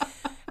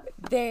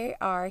 They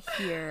are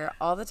here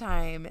all the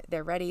time.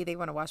 They're ready. They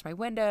want to wash my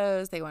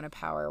windows. They want to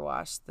power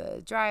wash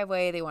the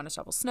driveway. They want to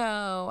shovel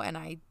snow. And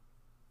I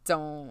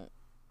don't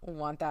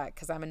want that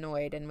because I'm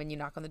annoyed. And when you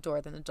knock on the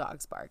door, then the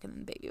dogs bark and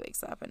then the baby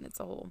wakes up, and it's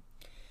a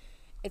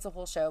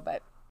whole show.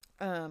 But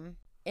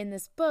in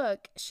this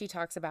book, she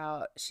starts with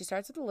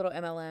the little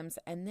MLMs,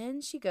 and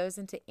then she goes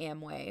into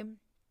Amway,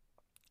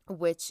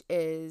 which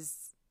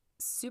is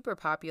super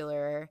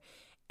popular.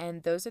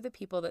 And those are the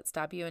people that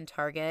stop you in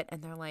Target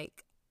and they're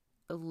like,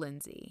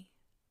 Lindsay,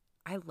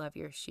 I love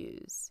your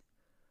shoes.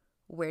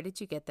 Where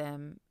did you get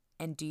them?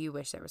 And do you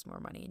wish there was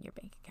more money in your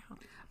bank account?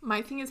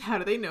 My thing is, how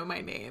do they know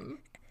my name?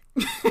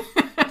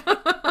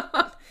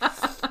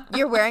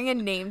 You're wearing a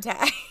name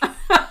tag.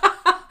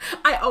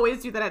 I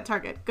always do that at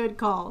Target. Good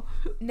call.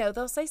 No,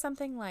 they'll say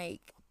something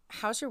like,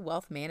 how's your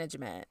wealth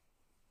management?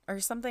 Or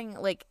something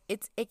like,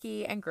 it's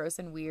icky and gross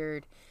and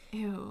weird.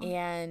 Ew.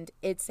 And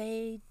it's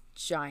a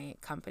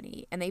giant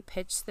company, and they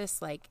pitch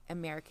this like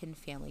American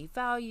family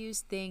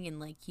values thing, and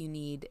like you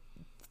need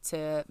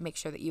to make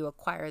sure that you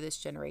acquire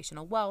this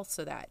generational wealth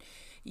so that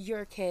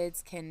your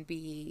kids can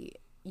be,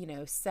 you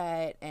know,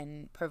 set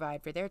and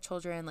provide for their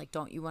children. Like,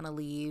 don't you want to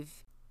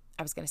leave?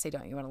 I was going to say,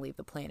 don't you want to leave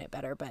the planet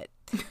better, but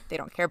they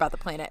don't care about the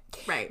planet.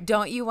 Right.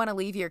 Don't you want to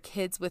leave your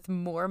kids with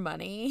more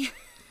money?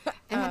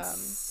 And it's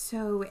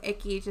so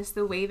icky, just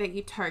the way that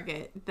you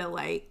target the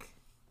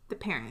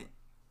parent,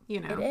 you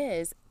know. It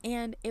is.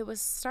 And it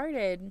was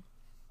started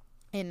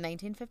in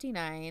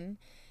 1959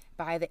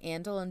 by the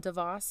Andel and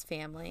DeVos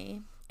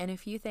family. And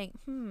if you think,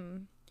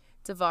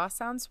 DeVos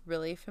sounds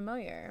really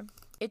familiar,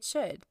 it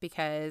should,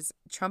 because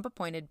Trump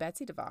appointed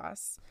Betsy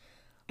DeVos.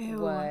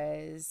 Ew.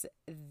 Was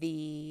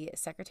the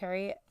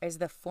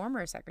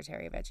former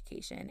Secretary of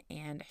Education,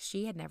 and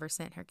she had never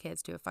sent her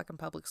kids to a fucking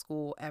public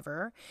school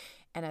ever.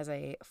 And as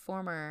a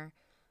former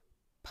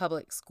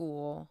public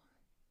school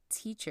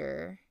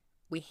teacher,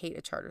 we hate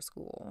a charter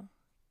school,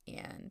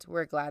 and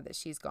we're glad that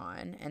she's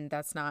gone. And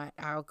that's not,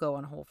 I'll go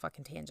on a whole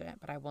fucking tangent,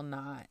 but I will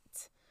not.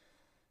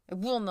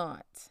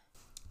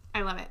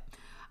 I love it.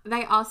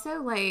 I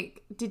also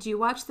did you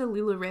watch the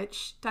Lula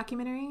Rich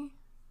documentary?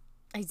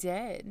 I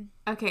did.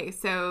 Okay,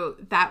 so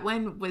that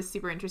one was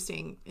super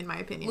interesting, in my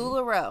opinion.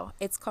 LuLaRoe.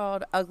 It's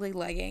called Ugly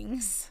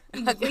Leggings.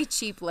 Ugly,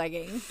 cheap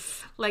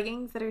leggings.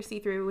 Leggings that are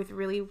see-through with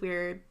really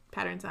weird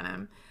patterns on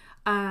them.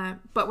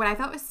 But what I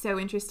thought was so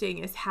interesting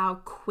is how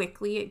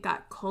quickly it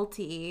got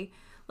culty.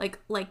 Like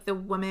the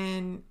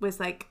woman was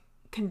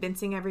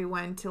convincing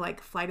everyone to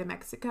fly to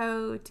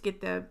Mexico to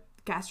get the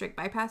gastric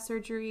bypass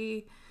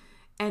surgery,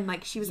 and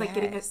she was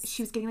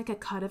getting a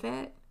cut of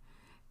it.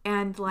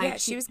 And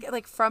she was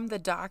from the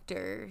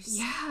doctors.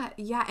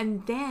 Yeah.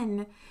 And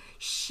then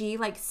she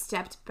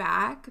stepped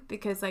back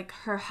because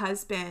her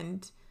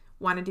husband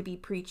wanted to be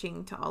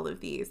preaching to all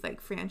of these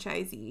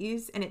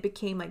franchisees, and it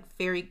became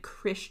very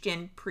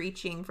Christian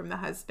preaching from the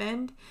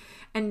husband.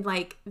 And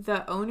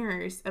the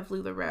owners of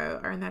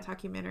LuLaRoe are in that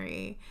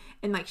documentary,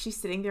 and she's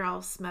sitting there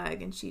all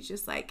smug, and she's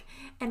just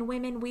and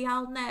women, we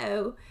all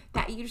know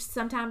that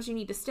sometimes you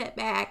need to step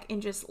back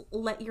and just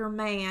let your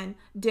man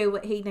do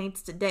what he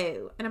needs to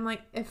do. And I'm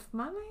like, if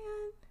my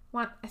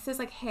man says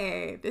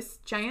hey, this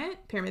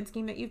giant pyramid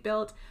scheme that you've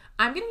built,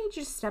 I'm gonna need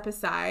you to step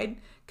aside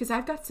because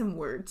I've got some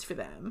words for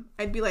them,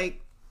 I'd be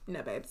like,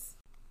 no, babes,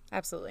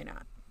 absolutely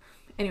not.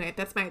 Anyway,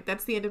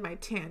 that's the end of my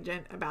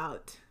tangent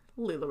about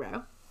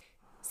LuLaRoe.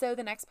 So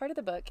the next part of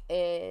the book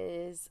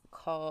is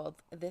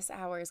called This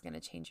Hour is Going to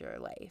Change Your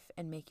Life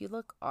and Make You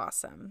Look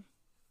Awesome.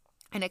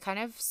 And it kind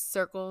of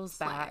circles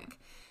back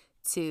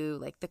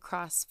to the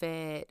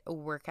CrossFit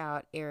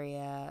workout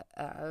area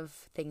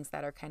of things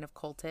that are kind of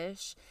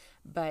cultish,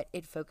 but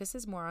it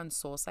focuses more on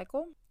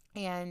SoulCycle.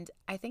 And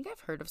I think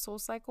I've heard of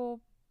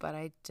SoulCycle, but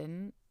I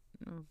didn't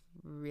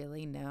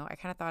really know. I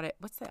kind of thought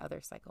what's the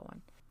other cycle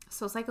one?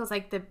 SoulCycle is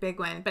the big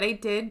one. But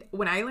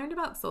when I learned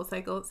about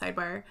SoulCycle,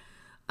 sidebar,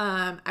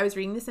 I was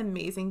reading this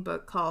amazing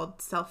book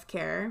called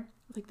Self-Care,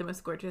 the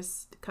most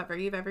gorgeous cover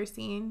you've ever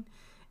seen.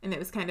 And it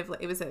was kind of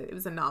it was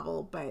a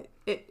novel, but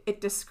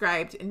it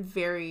described in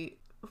very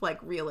like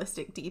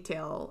realistic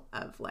detail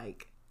of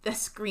like the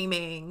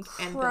screaming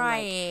and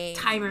crying. The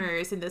like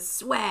timers and the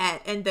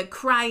sweat and the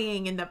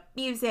crying and the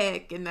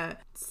music and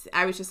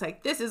I was just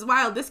like, this is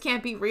wild. This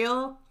can't be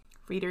real.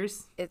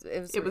 Readers,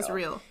 it was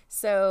real.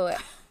 So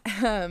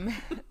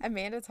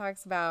Amanda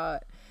talks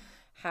about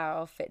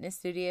how fitness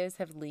studios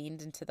have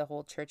leaned into the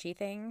whole churchy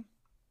thing.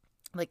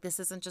 Like, this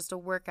isn't just a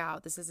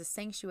workout. This is a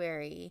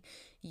sanctuary.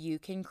 You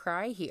can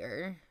cry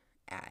here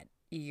at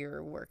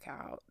your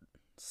workout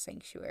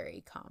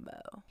sanctuary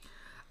combo.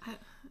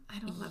 I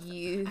don't love that.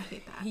 I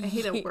hate that. I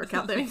hate a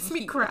workout that makes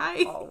me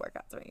cry. All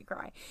workouts make me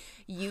cry.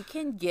 You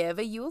can give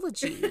a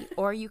eulogy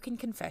or you can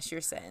confess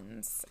your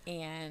sins.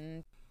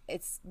 And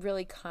it's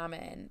really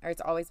common, or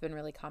it's always been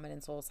really common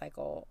in Soul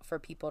Cycle for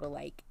people to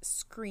like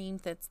scream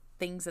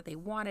things that they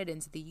wanted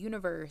into the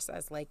universe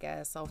as like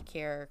a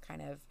self-care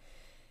kind of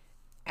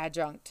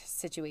adjunct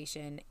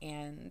situation.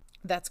 And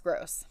that's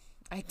gross.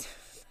 I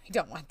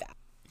don't want that.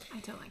 I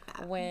don't like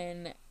that.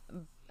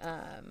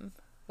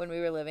 When we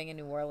were living in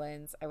New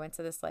Orleans, I went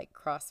to this like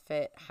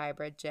CrossFit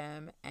hybrid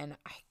gym, and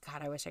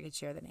I wish I could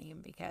share the name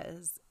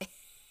because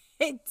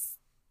it's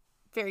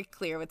very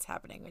clear what's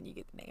happening when you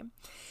get the name.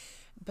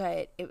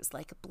 But it was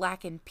like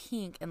black and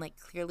pink and like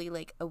clearly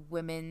like a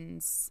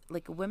women's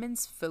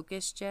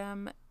focus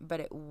gym, but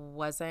it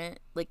wasn't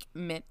like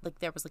meant like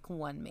there was like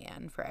one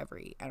man for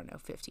every, I don't know,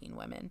 15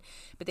 women,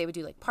 but they would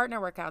do like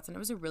partner workouts, and it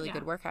was a really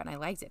good workout, and I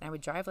liked it. And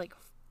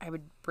I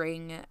would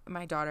bring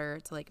my daughter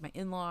to like my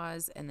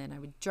in-laws, and then I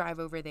would drive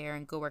over there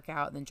and go work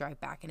out and then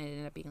drive back, and it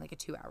ended up being like a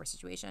 2-hour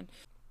situation.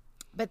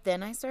 But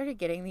then I started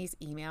getting these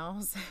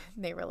emails.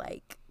 They were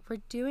like,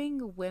 we're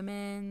doing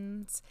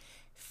women's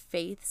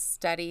faith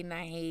study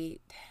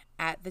night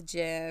at the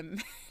gym.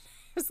 I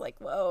was like,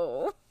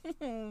 whoa.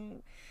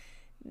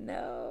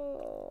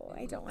 No,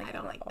 I don't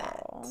like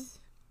that.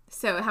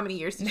 So how many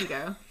years did you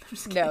go?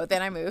 No,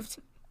 then I moved.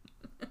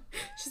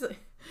 She's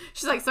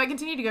like, so I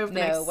continued to go for the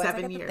next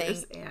 7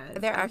 years. And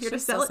they're I'm actually here to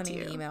still sell it to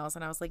sending you. me emails,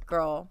 and I was like,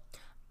 girl,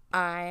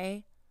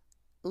 I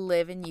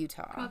live in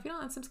Utah. Girl, if you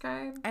don't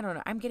unsubscribe. I don't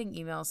know. I'm getting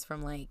emails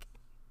from like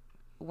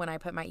when I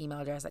put my email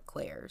address at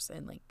Claire's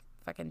in like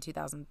fucking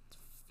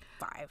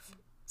 2005.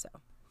 So,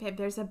 babe,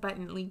 there's a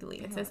button legally.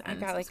 It says unsubscribe. I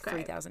got like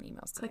 3,000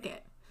 emails. Click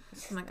it.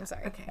 Oh my God. I'm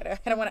sorry. Okay.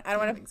 I don't want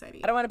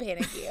to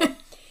panic you.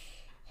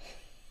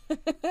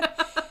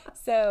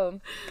 So,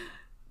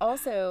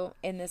 also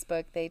in this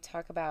book, they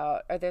talk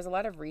about, or there's a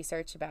lot of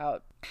research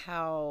about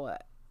how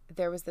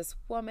there was this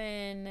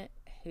woman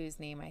whose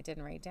name I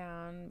didn't write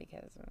down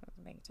because I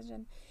wasn't paying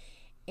attention,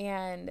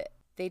 and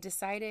they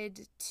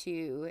decided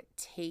to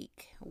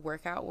take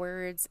workout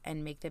words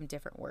and make them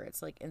different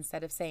words. Like,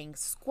 instead of saying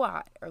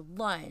squat or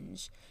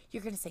lunge,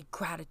 you're going to say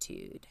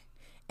gratitude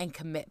and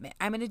commitment.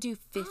 I'm going to do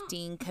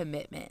 15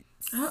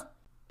 commitments.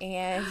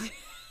 And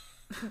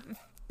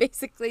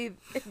basically,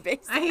 I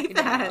hate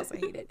that. I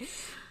hate it.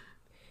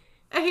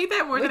 I hate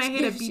that more than I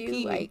hate a BP.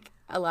 BP. Like,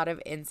 a lot of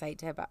insight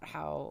to about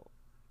how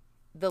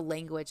the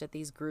language that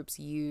these groups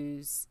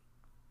use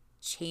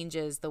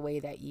changes the way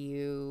that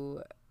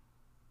you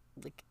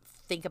like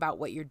think about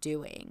what you're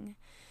doing.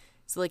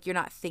 So like, you're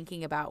not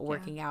thinking about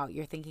working out,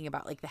 you're thinking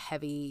about like the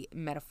heavy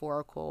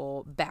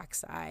metaphorical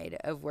backside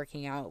of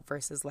working out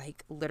versus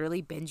like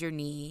literally bend your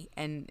knee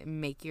and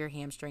make your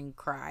hamstring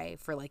cry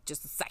for like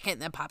just a second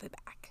and then pop it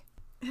back.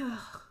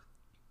 Ugh.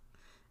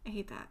 I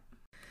hate that.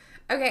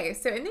 Okay,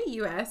 so in the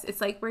US, it's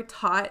like we're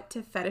taught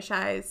to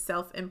fetishize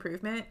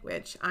self-improvement,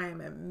 which I am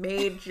a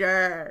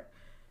major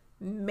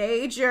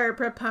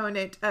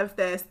proponent of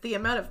this. The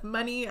amount of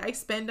money I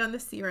spend on the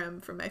serum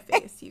for my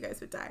face, you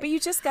guys would die. But you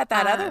just got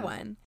that other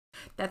one.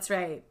 That's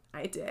right.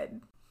 I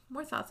did.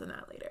 More thoughts on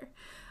that later.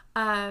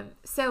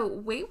 So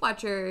Weight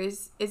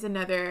Watchers is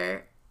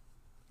another...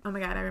 Oh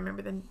my God, I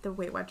remember the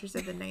Weight Watchers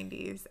of the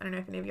 90s. I don't know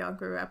if any of y'all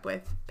grew up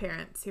with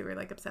parents who were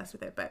like obsessed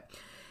with it, but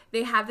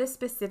they have this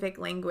specific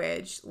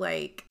language,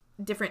 like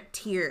different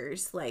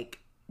tiers, like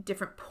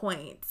different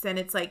points. And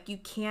it's like, you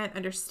can't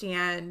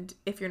understand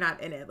if you're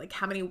not in it. Like,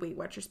 how many Weight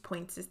Watchers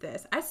points is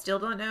this? I still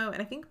don't know.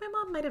 And I think my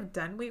mom might have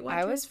done Weight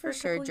Watchers. I was for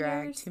sure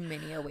dragged years. to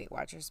many a Weight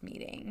Watchers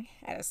meeting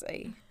as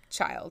a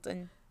child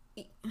and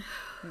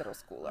middle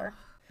schooler.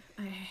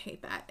 I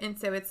hate that. And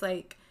so it's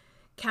like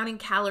counting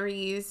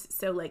calories.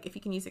 So like, if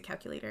you can use a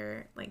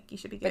calculator, like you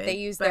should be good. But they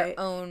use their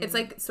own. It's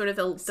like sort of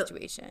the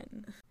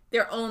situation.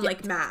 Their own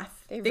like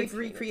math. They've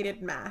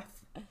recreated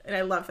math. And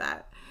I love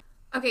that.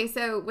 Okay,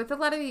 so with a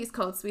lot of these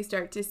cults, we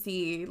start to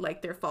see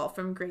like their fall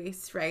from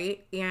grace,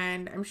 right?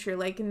 And I'm sure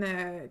like in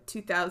the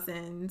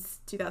 2000s,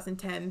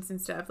 2010s and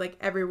stuff, like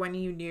everyone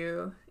you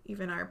knew,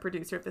 even our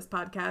producer of this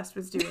podcast,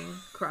 was doing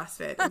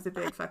CrossFit. It was a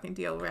big fucking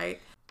deal, right?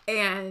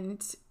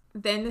 And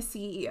then the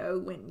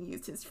CEO went and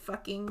used his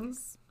fucking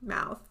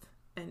mouth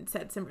and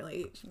said some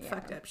really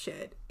fucked up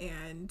shit.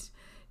 And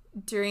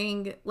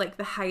during like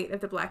the height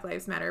of the Black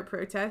Lives Matter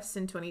protests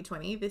in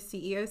 2020, the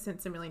CEO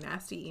sent some really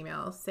nasty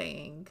emails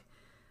saying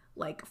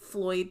like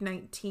Floyd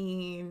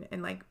 19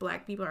 and like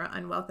black people are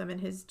unwelcome in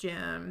his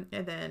gym,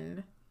 and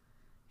then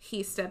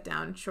he stepped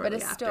down shortly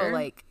after. But it's still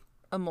like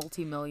a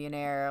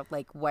multimillionaire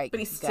like white guy. But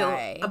he's still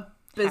a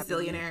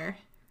bazillionaire.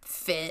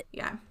 Fit.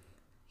 Yeah.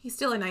 He's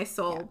still a nice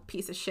soul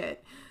piece of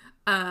shit.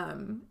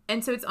 And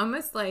so it's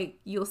almost like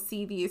you'll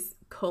see these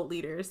cult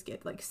leaders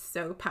get like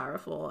so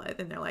powerful, and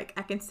then they're like,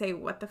 I can say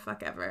what the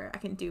fuck ever. I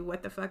can do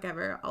what the fuck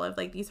ever. All of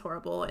like these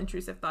horrible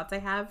intrusive thoughts I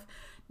have,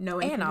 no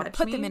one can touch me. And I'll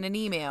put them in an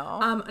email.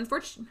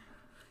 Unfortunately,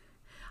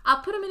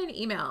 I'll put them in an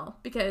email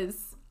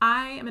because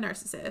I am a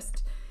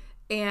narcissist,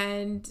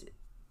 and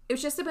it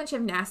was just a bunch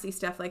of nasty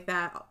stuff like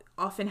that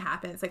often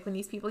happens. Like when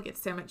these people get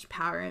so much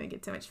power and they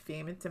get so much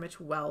fame and so much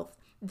wealth,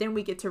 then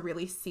we get to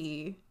really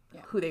see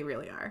who they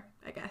really are,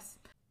 I guess.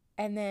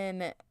 And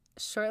then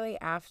shortly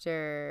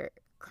after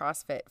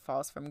CrossFit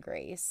falls from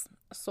grace,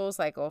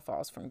 SoulCycle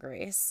falls from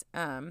grace,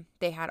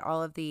 they had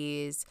all of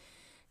these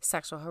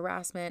sexual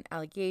harassment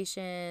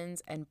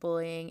allegations and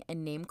bullying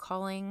and name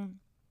calling,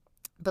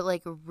 but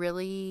like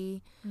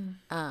really,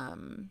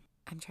 I'm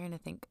trying to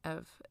think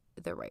of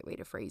the right way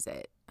to phrase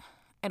it.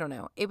 I don't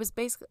know. It was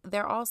basically,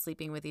 they're all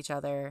sleeping with each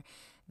other.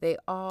 They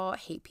all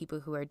hate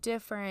people who are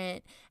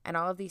different. And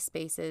all of these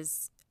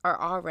spaces are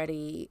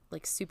already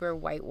like super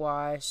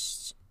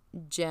whitewashed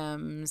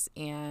gyms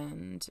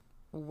and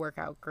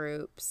workout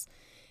groups.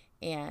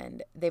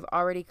 And they've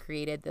already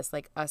created this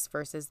like us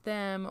versus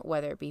them,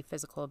 whether it be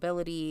physical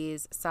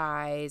abilities,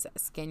 size,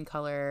 skin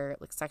color,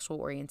 like sexual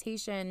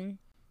orientation.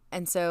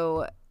 And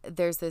so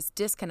there's this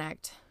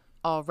disconnect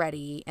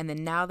already. And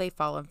then now they've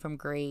fallen from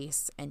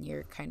grace, and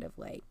you're kind of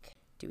like,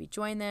 do we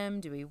join them?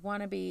 Do we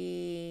want to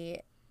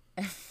be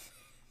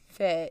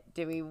fit?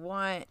 Do we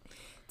want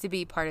to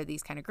be part of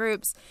these kind of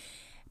groups?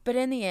 But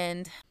in the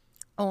end,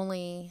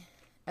 only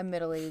a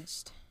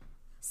middle-aged,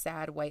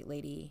 sad white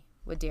lady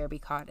would dare be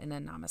caught in a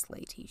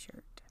Namaste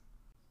t-shirt.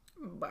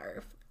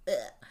 Barf. Ugh.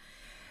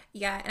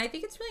 Yeah, and I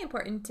think it's really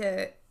important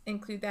to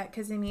include that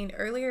because, I mean,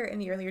 earlier in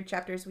the earlier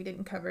chapters, we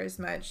didn't cover as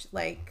much.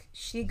 Like,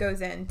 she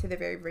goes into the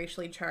very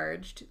racially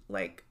charged,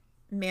 like,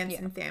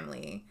 Manson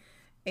family.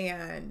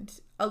 And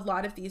a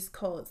lot of these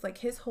cults, like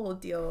his whole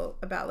deal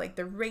about like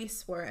the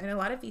race war, and a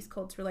lot of these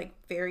cults were like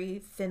very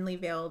thinly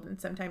veiled and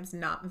sometimes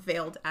not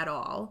veiled at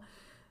all,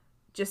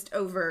 just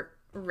overt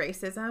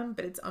racism.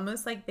 But it's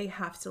almost like they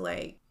have to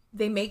like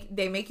they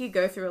make you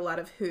go through a lot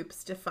of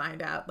hoops to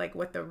find out like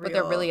what they're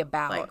really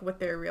about, like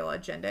what their real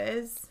agenda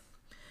is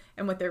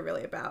and what they're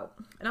really about.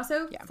 And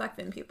also fuck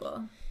them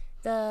people.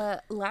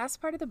 The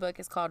last part of the book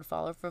is called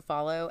Follow for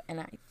Follow,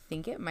 and I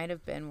think it might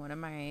have been one of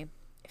my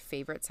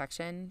favorite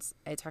sections.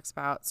 It talks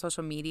about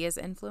social media's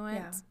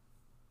influence,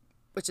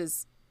 which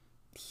is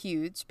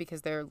huge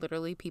because there are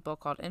literally people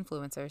called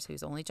influencers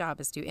whose only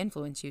job is to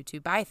influence you to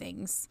buy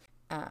things,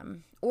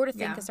 or to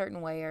think a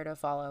certain way or to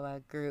follow a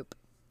group.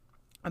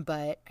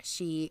 But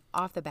she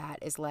off the bat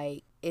is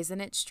like,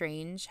 isn't it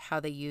strange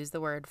how they use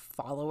the word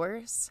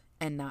followers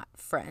and not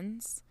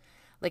friends?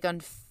 Like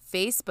on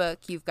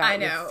Facebook, you've got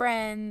your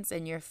friends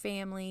and your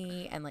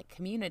family and like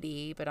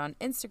community, but on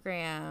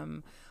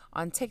Instagram,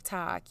 on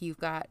TikTok, you've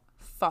got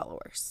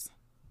followers,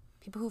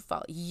 people who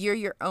follow. You're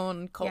your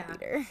own cult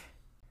leader.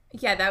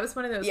 Yeah, that was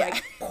one of those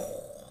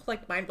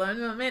like mind-blowing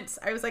moments.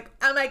 I was like,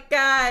 oh my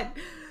God,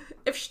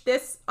 if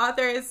this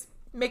author is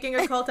making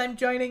a cult, I'm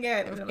joining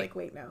it. And I'm like,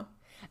 wait, no.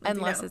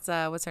 Unless it's,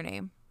 what's her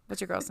name?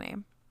 What's your girl's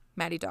name?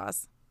 Maddie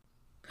Dawes.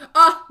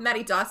 Oh,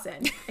 Maddie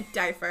Dawson. I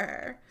die for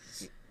her.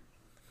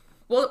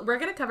 Well, we're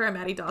going to cover a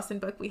Maddie Dawson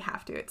book. We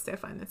have to. It's so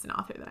fun. It's an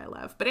author that I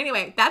love. But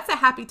anyway, that's a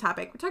happy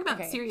topic. We're talking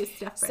about serious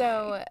stuff.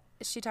 So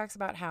she talks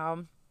about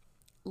how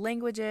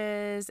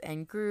languages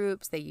and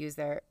groups, they use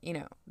their,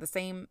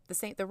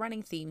 the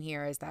running theme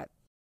here is that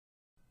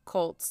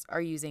cults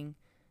are using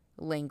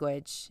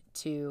language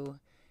to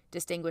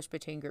distinguish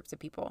between groups of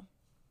people.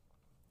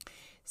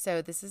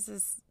 So this is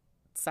this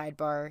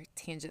sidebar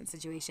tangent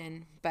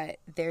situation, but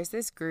there's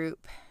this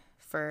group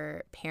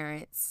for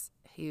parents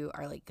who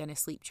are like going to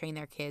sleep train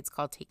their kids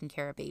called Taking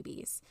Care of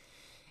Babies.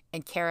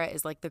 And Kara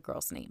is like the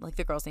girl's name. Like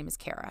the girl's name is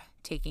Kara,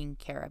 Taking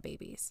Care of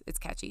Babies. It's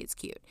catchy. It's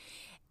cute.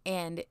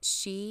 And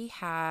she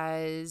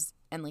has,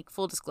 and like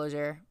full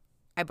disclosure,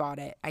 I bought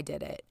it. I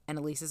did it. And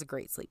Elise is a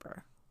great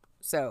sleeper.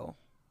 So,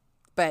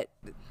 but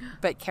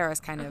Kara's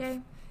kind of.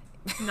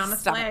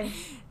 Namaste.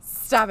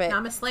 Stop it.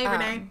 Namaste,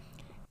 Renee.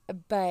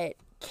 But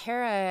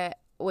Kara,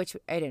 which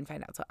I didn't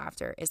find out till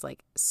after, is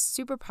like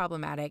super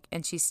problematic.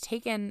 And she's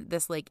taken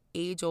this like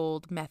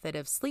age-old method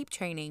of sleep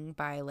training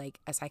by like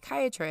a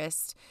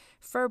psychiatrist,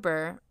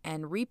 Ferber,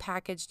 and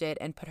repackaged it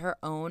and put her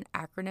own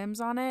acronyms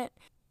on it.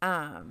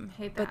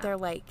 Hate that. But they're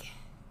like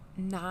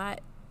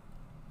not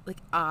like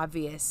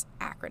obvious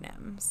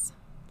acronyms.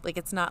 Like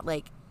it's not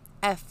like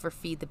F for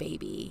feed the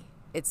baby.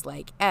 It's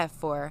like F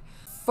for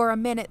a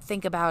minute,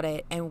 think about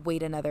it and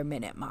wait another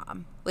minute,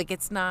 mom. Like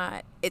it's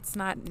not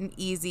an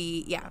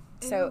easy,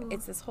 So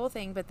it's this whole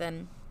thing, but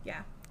then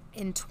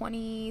in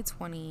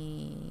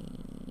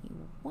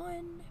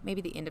 2021,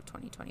 maybe the end of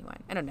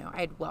 2021, I don't know, I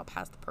had well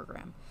passed the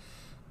program.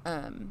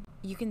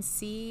 You can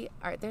see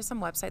there's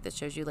some website that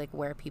shows you like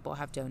where people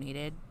have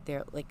donated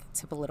their like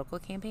to political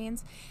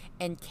campaigns,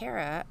 and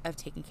Kara of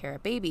Taking Care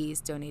of Babies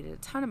donated a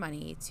ton of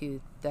money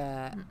to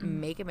the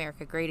Make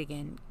America Great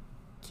Again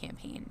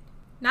campaign.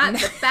 Not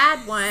the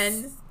bad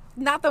one.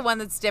 Not the one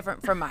that's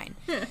different from mine.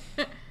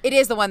 It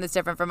is the one that's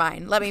different from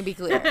mine. Let me be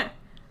clear.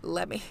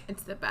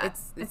 It's the bad.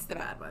 It's the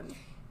bad one.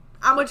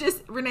 I'm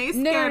just Renee's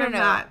scared of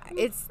that.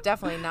 It's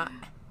definitely not.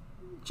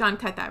 John,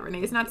 cut that.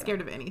 Renee's not scared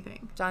of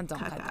anything. John, don't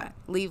cut that.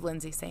 Leave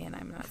Lindsay saying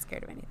I'm not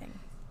scared of anything.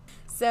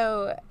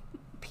 So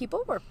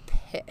people were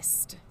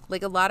pissed.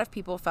 Like, a lot of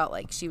people felt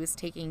like she was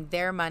taking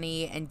their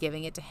money and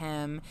giving it to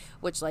him,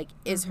 which, like,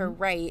 is her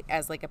right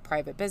as, like, a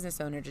private business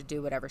owner to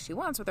do whatever she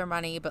wants with her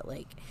money. But,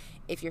 like,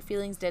 if your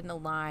feelings didn't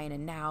align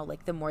and now,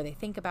 like, the more they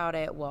think about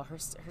it, well, her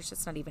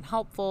shit's not even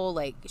helpful.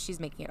 Like, she's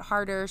making it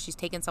harder. She's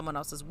taken someone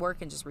else's work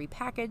and just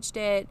repackaged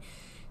it.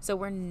 So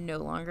we're no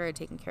longer a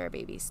taking care of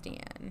baby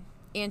stan.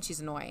 And she's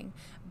annoying.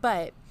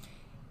 But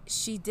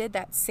she did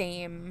that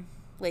same,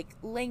 like,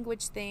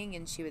 language thing,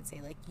 and she would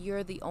say, like,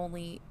 you're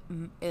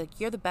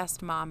the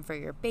best mom for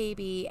your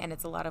baby. And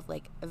it's a lot of,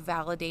 like,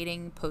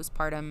 validating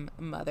postpartum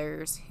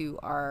mothers who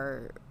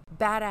are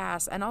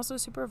badass and also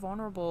super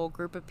vulnerable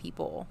group of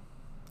people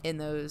in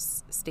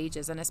those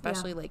stages. And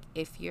especially like,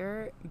 if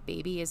your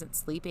baby isn't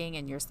sleeping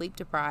and you're sleep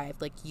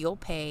deprived, like, you'll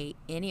pay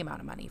any amount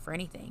of money for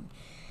anything.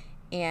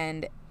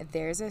 And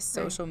there's a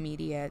social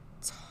media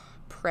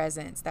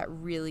presence that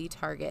really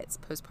targets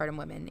postpartum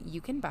women.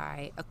 You can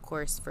buy a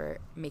course for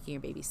making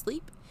your baby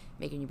sleep,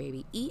 making your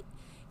baby eat.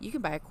 You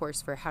can buy a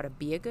course for how to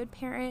be a good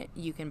parent.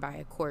 You can buy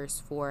a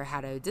course for how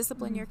to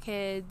discipline your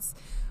kids,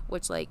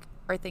 which, like,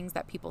 are things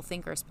that people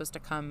think are supposed to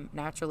come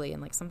naturally,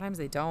 and, like, sometimes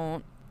they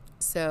don't.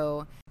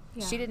 So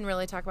she didn't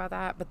really talk about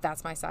that, but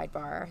that's my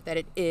sidebar, that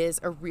it is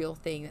a real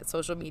thing that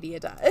social media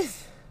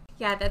does.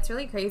 Yeah, that's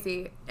really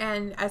crazy.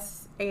 And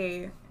as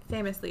a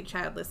famously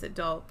childless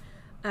adult,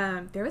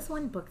 there was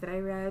one book that I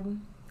read.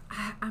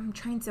 I'm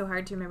trying so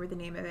hard to remember the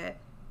name of it,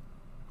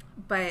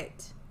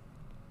 but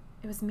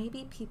it was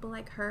maybe People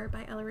Like Her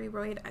by Ellery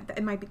Royd.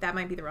 That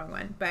might be the wrong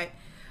one, but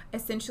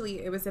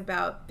essentially it was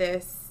about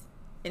this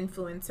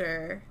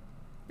influencer,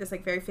 this,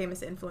 like, very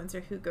famous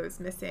influencer who goes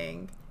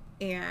missing.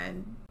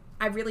 And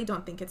I really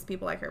don't think it's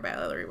People Like Her by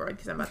Ellery Royd,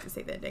 because I'm about to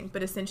say the ending.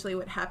 But essentially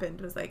what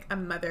happened was, like, a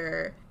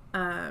mother,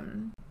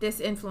 this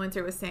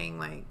influencer was saying,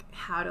 like,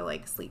 how to,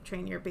 like, sleep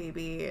train your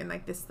baby and,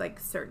 like, this, like,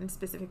 certain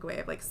specific way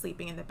of, like,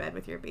 sleeping in the bed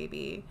with your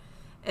baby.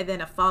 And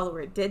then a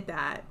follower did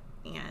that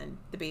and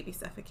the baby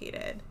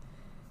suffocated.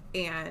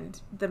 And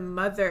the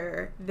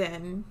mother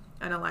then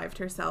unalived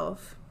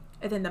herself.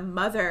 And then the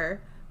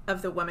mother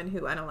of the woman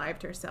who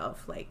unalived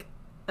herself, like,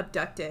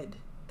 abducted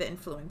the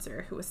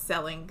influencer who was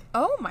selling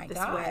this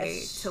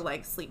way to,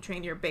 like, sleep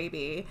train your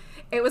baby.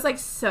 It was, like,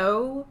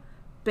 so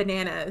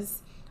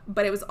bananas.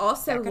 But it was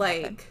also,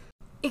 like...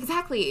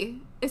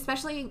 Exactly.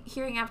 Especially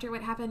hearing after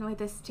what happened with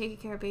this taking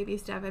care of baby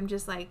stuff, I'm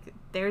just like,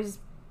 there's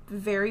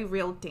very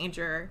real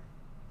danger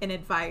in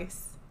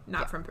advice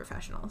not from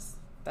professionals.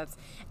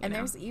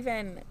 There's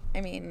even,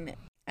 I mean,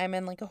 I'm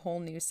in, like, a whole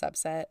new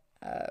subset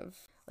of,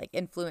 like,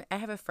 I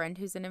have a friend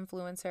who's an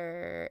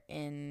influencer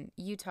in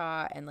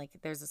Utah, and, like,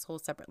 there's this whole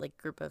separate, like,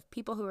 group of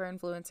people who are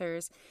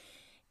influencers,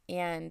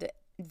 and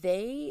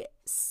they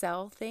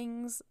sell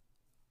things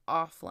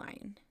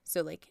offline.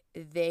 So, like,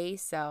 they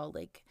sell,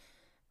 like,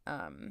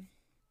 I'm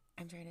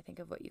trying to think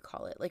of what you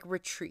call it, like,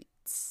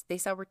 retreats. They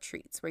sell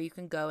retreats where you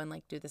can go and,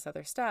 like, do this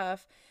other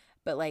stuff,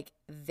 but, like,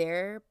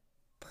 their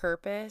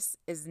purpose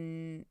is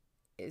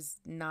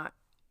not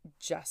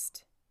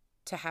just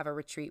to have a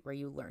retreat where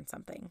you learn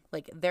something.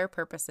 Like, their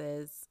purpose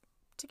is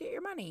to get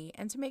your money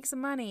and to make some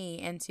money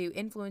and to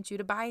influence you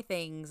to buy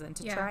things and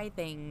to try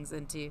things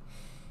and to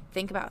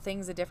think about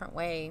things a different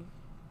way.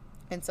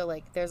 And so,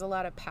 like, there's a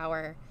lot of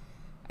power,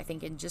 I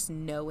think, in just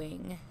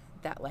knowing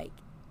that, like,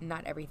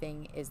 not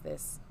everything is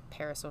this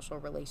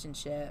parasocial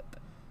relationship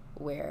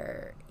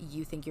where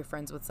you think you're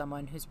friends with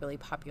someone who's really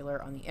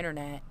popular on the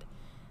internet,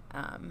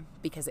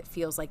 because it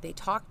feels like they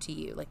talk to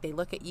you, like, they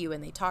look at you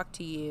and they talk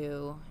to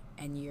you,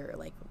 and you're,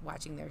 like,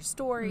 watching their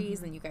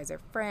stories and you guys are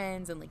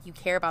friends and, like, you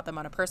care about them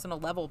on a personal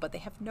level, but they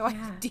have no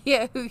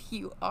idea who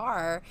you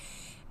are.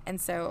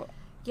 And so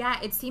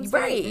it seems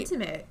very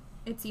intimate.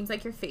 It seems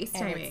like you're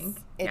FaceTiming.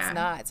 It's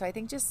not. So I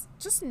think just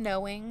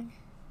knowing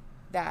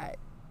that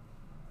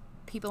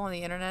people on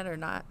the internet are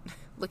not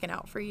looking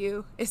out for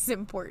you is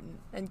important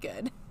and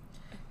good.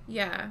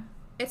 Yeah.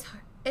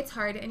 It's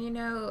hard. And, you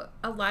know,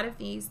 a lot of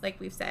these, like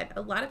we've said,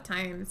 a lot of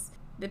times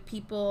the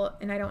people,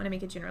 and I don't want to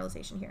make a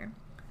generalization here,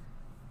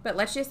 but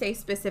let's just say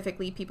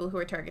specifically people who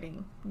are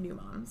targeting new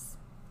moms.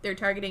 They're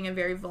targeting a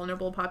very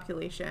vulnerable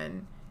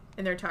population,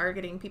 and they're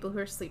targeting people who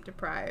are sleep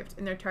deprived,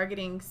 and they're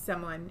targeting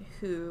someone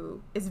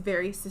who is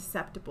very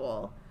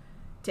susceptible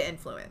to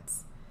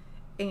influence.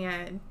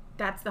 And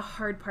that's the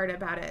hard part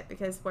about it,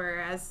 because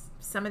whereas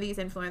some of these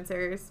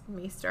influencers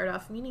may start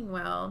off meaning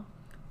well,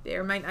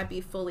 there might not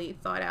be fully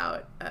thought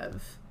out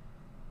of,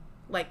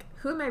 like,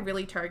 who am I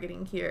really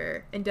targeting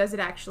here, and does it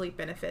actually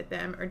benefit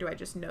them, or do I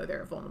just know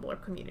they're a vulnerable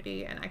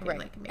community and I can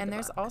like make and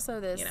there's buck, also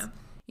this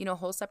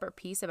whole separate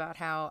piece about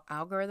how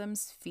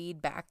algorithms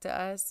feed back to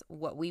us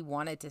what we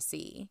wanted to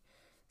see.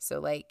 So,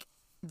 like,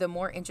 the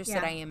more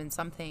interested I am in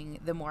something,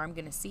 the more I'm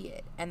going to see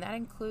it, and that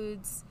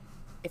includes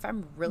if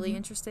I'm really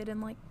interested in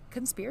like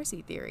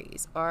conspiracy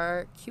theories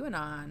or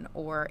QAnon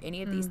or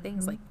any of these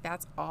things, like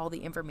that's all the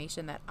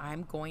information that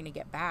I'm going to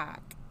get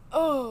back.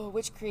 Oh,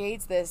 which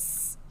creates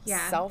this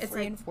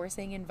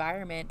self-reinforcing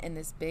environment and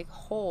this big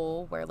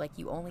hole where like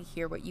you only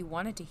hear what you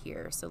wanted to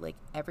hear. So like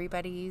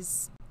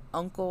everybody's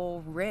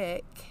Uncle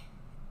Rick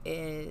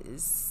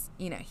is,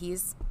 you know,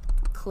 he's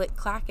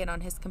clacking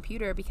on his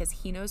computer because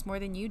he knows more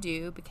than you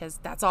do, because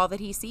that's all that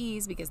he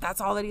sees, because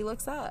that's all that he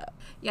looks up.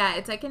 Yeah,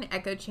 it's like an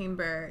echo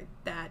chamber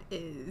that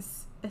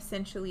is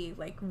essentially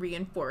like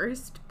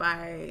reinforced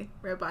by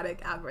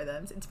robotic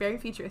algorithms. It's very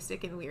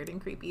futuristic and weird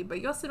and creepy,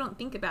 but you also don't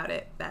think about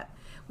it that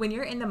when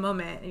you're in the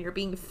moment and you're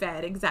being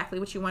fed exactly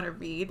what you want to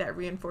read that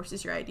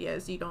reinforces your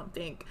ideas, you don't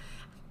think,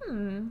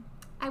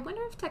 I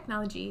wonder if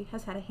technology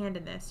has had a hand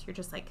in this. You're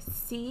just like,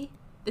 see,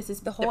 this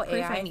is the whole proof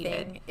AI I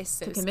needed thing is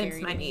so to convince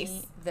scary my to niece.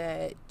 me.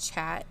 The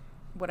chat,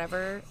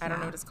 whatever, I don't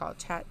know what it's called,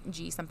 chat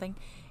G something,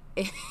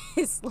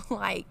 is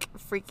like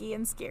freaky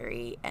and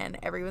scary, and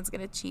everyone's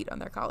gonna cheat on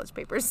their college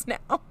papers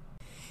now.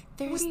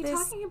 There's what are you this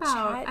talking about?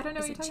 Chat, I don't know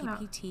what you're talking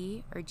about.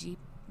 GPT or G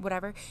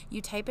whatever.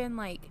 You type in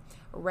like,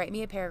 write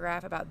me a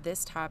paragraph about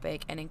this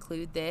topic and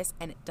include this,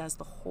 and it does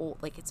the whole,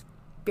 like, it's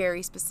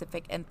very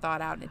specific and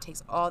thought out, and it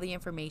takes all the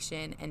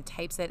information and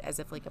types it as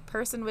if like a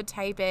person would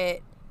type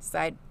it.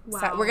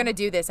 We're gonna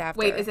do this after.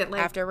 Wait, is it like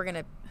after we're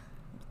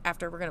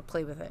gonna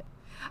play with it?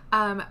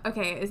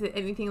 Okay, is it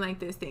anything like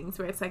those things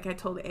where it's like I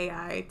told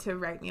AI to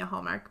write me a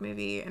Hallmark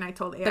movie and I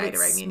told AI to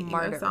write me an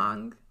emo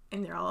song,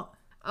 and they're all,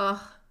 I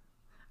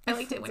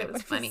liked it when it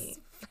was funny.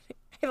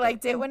 I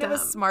liked it when it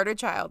was Smarter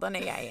Child on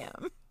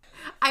AIM.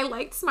 I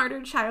liked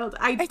Smarter Child.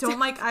 I don't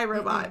like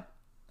iRobot.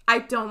 I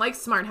don't like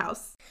Smart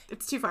House.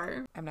 It's too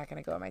far. I'm not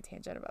gonna go on my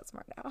tangent about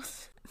Smart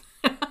House.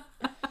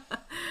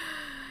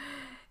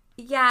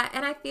 Yeah,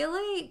 and I feel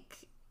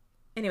like,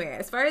 anyway,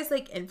 as far as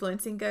like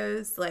influencing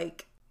goes,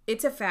 like,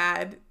 it's a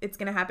fad. It's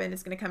going to happen.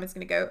 It's going to come. It's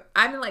going to go.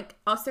 I'm like,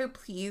 also,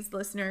 please,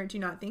 listener, do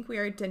not think we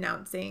are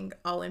denouncing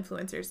all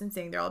influencers and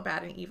saying they're all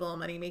bad and evil,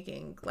 money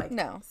making, like,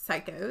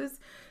 psychos.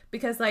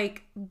 Because,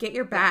 like, get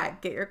your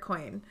bag, get your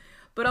coin.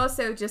 But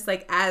also, just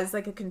like, as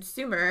like a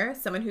consumer,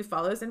 someone who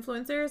follows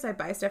influencers, I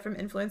buy stuff from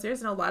influencers,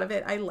 and a lot of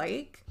it I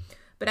like.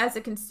 But as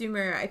a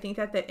consumer, I think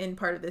that the end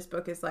part of this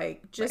book is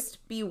like,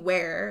 just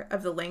beware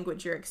of the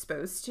language you're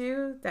exposed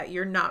to that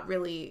you're not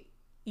really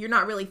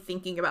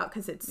thinking about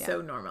because it's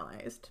so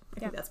normalized.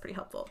 I think that's pretty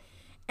helpful.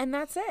 And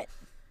that's it.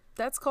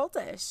 That's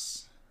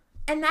Cultish.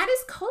 And that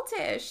is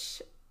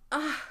Cultish.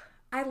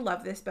 I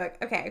love this book.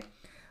 Okay.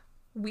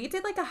 We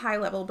did like a high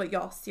level, but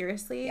y'all,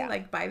 seriously,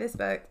 like, buy this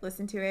book,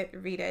 listen to it,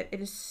 read it. It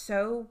is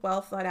so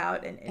well thought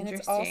out and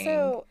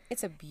interesting.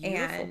 It's a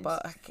beautiful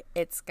book.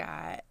 It's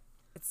got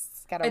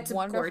a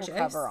wonderful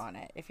cover on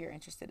it, if you're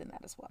interested in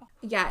that as well.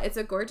 Yeah, it's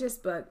a gorgeous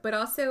book, but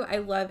also I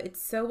love it's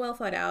so well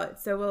thought out,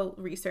 it's so well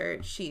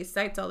researched. She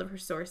cites all of her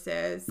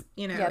sources.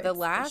 You know,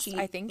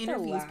 I think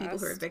interviews people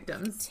who are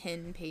victims.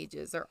 10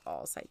 pages are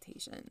all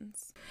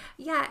citations.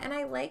 Yeah, and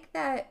I like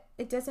that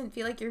it doesn't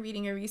feel like you're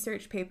reading a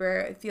research paper.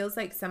 It feels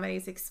like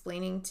somebody's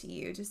explaining to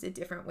you just a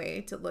different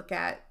way to look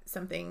at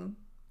something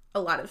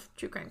a lot of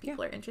true crime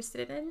people are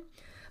interested in.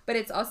 But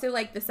it's also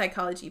like the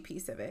psychology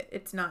piece of it.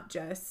 It's not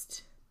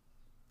just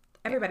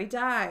everybody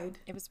died.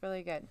 It was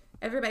really good.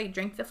 Everybody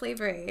drank the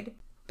Flavor Aid.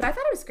 But I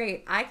thought it was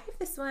great. I gave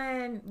this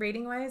one,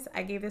 rating-wise,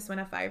 I gave this one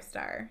a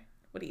 5-star.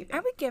 What do you think? I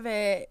would give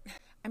it,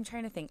 I'm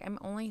trying to think. I'm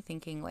only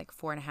thinking like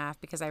 4.5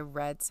 because I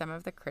read some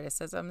of the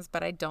criticisms,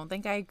 but I don't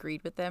think I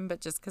agreed with them,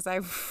 but just because I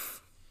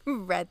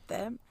read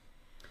them.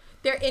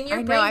 They're in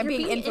your brain. I know, I'm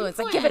being influenced.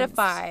 I give it a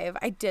 5.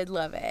 I did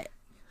love it.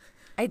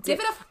 I did. Give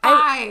it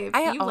a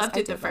 5. You loved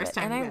it the first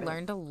time. And I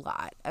learned a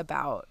lot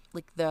about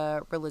like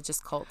the religious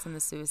cults and the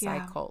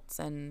suicide cults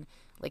and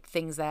like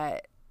things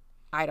that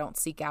I don't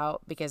seek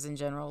out because in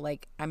general,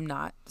 like, I'm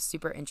not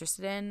super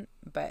interested in,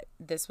 but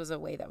this was a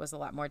way that was a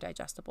lot more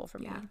digestible for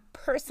me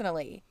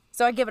personally.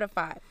 So I give it a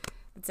 5.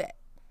 That's it.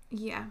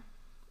 Yeah.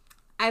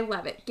 I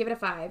love it. Give it a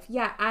 5.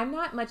 Yeah, I'm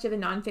not much of a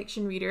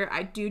nonfiction reader.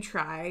 I do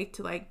try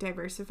to like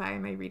diversify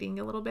my reading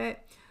a little bit.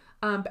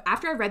 But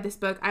after I read this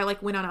book, I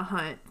like went on a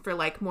hunt for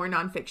like more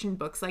nonfiction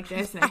books like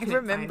this, and I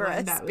remember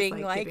us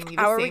being like,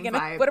 "How are we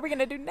gonna? What are we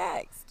gonna do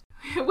next?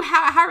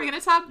 how are we gonna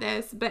top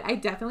this?" But I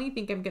definitely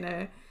think I'm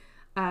gonna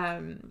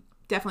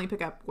definitely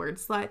pick up Word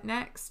Slut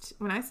next.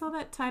 When I saw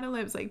that title,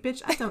 I was like,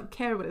 "Bitch, I don't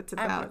care what it's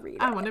about.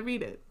 I want to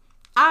read it.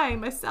 I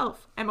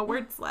myself am a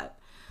word slut."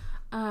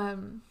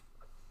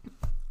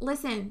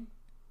 Listen,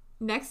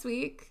 next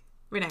week,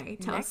 Renee,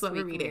 tell us what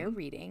we're reading. We're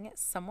reading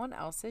Someone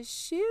Else's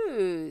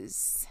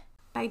Shoes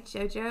by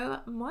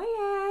Jojo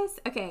Moyes.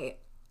 Okay,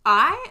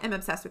 I am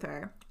obsessed with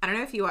her. I don't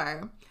know if you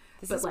are.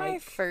 This is like, my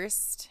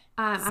first.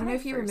 I don't know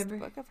if you remember.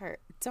 Book of her.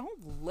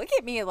 Don't look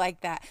at me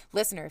like that,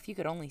 listener. If you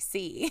could only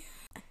see.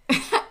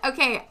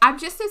 Okay, I'm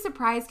just so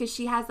surprised because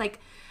she has like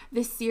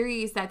this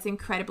series that's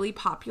incredibly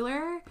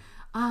popular.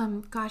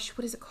 Gosh,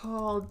 what is it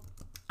called?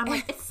 I'm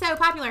like, it's so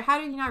popular. How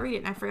did you not read it?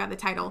 And I forgot the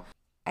title.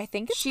 I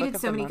think it's she did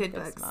so many good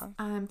books.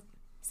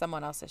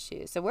 Someone Else's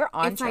Shoes. So we're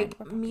on. It's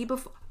like me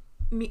before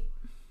me.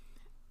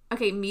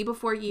 Okay, Me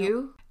Before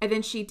You. And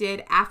then she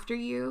did After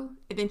You.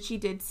 And then she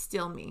did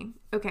Still Me.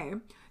 Okay.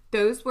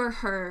 Those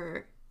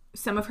were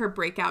some of her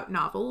breakout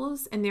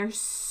novels. And they're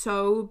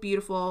so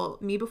beautiful.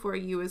 Me Before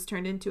You was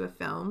turned into a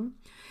film.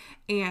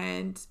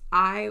 And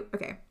I'm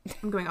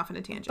going off on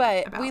a tangent.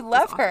 But about we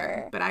love author,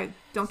 her. But I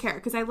don't care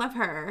because I love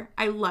her.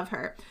 I love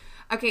her.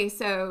 Okay,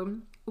 so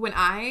when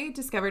I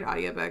discovered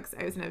audiobooks,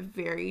 I was in a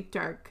very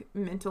dark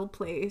mental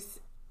place.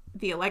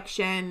 The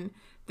election,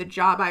 the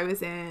job I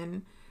was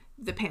in,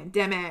 the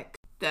pandemic,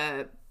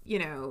 the,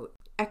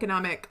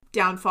 economic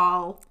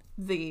downfall,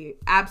 the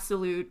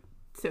absolute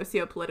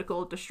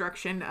socio-political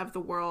destruction of the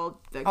world,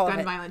 the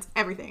gun violence,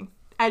 everything.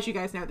 As you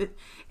guys know, that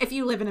if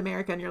you live in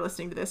America and you're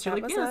listening to this, you're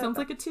like, yeah, sounds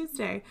like a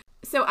Tuesday.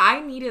 So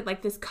I needed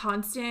like this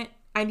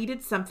I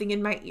needed something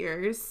in my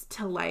ears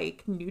to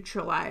like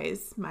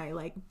neutralize my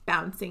like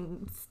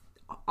bouncing,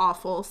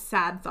 awful,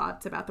 sad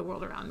thoughts about the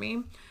world around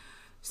me.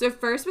 So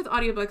first with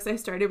audiobooks, I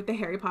started with the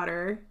Harry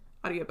Potter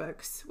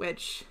audiobooks,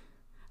 which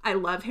I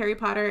love Harry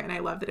Potter and I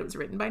love that it was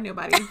written by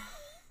nobody.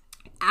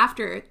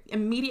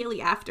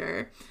 Immediately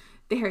after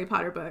the Harry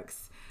Potter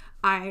books,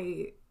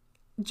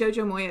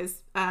 Jojo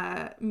Moyes'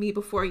 Me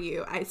Before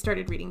You, I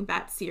started reading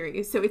that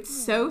series. So it's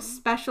so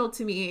special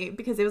to me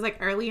because it was like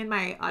early in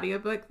my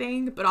audiobook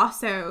thing, but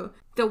also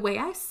the way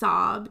I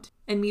sobbed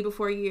in Me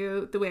Before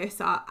You, the way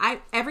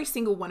every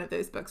single one of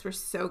those books were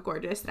so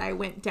gorgeous that I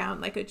went down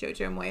like a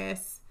Jojo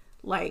Moyes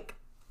like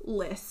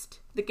list.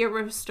 The Giver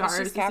of Stars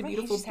is a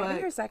beautiful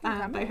book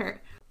by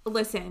her.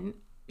 Listen,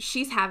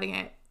 she's having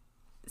it.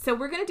 So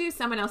we're going to do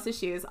Someone Else's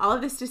Shoes. All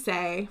of this to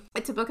say,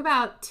 it's a book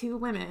about two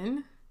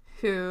women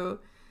who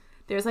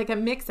there's like a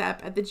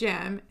mix-up at the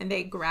gym and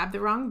they grab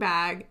the wrong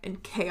bag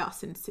and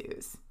chaos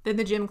ensues. Then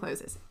the gym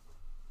closes.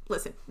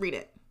 Listen, read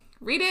it.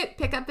 Read it.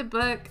 Pick up the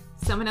book,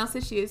 Someone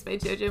Else's Shoes by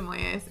Jojo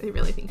Moyes. I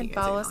really think you guys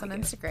follow are us on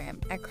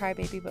Instagram at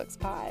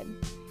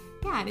CryBabyBooksPod.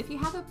 Yeah, and if you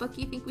have a book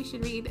you think we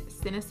should read,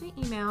 send us an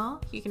email.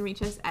 You can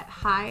reach us at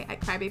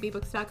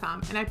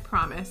hi@crybabybooks.com, and I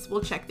promise we'll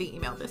check the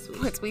email this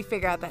week. Once we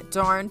figure out that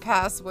darn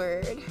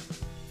password.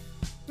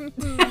 I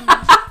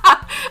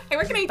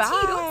work in IT,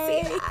 Bye. don't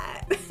say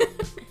that.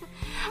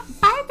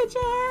 Bye,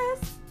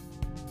 bitches.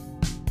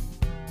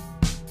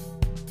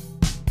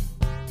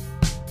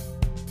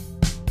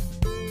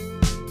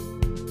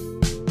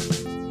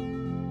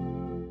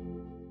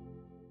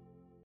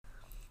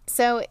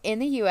 So in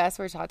the U.S.,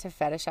 we're taught to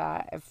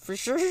fetishize.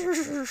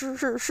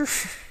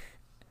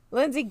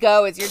 Lindsay,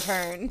 go. It's your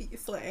turn. You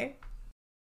slay.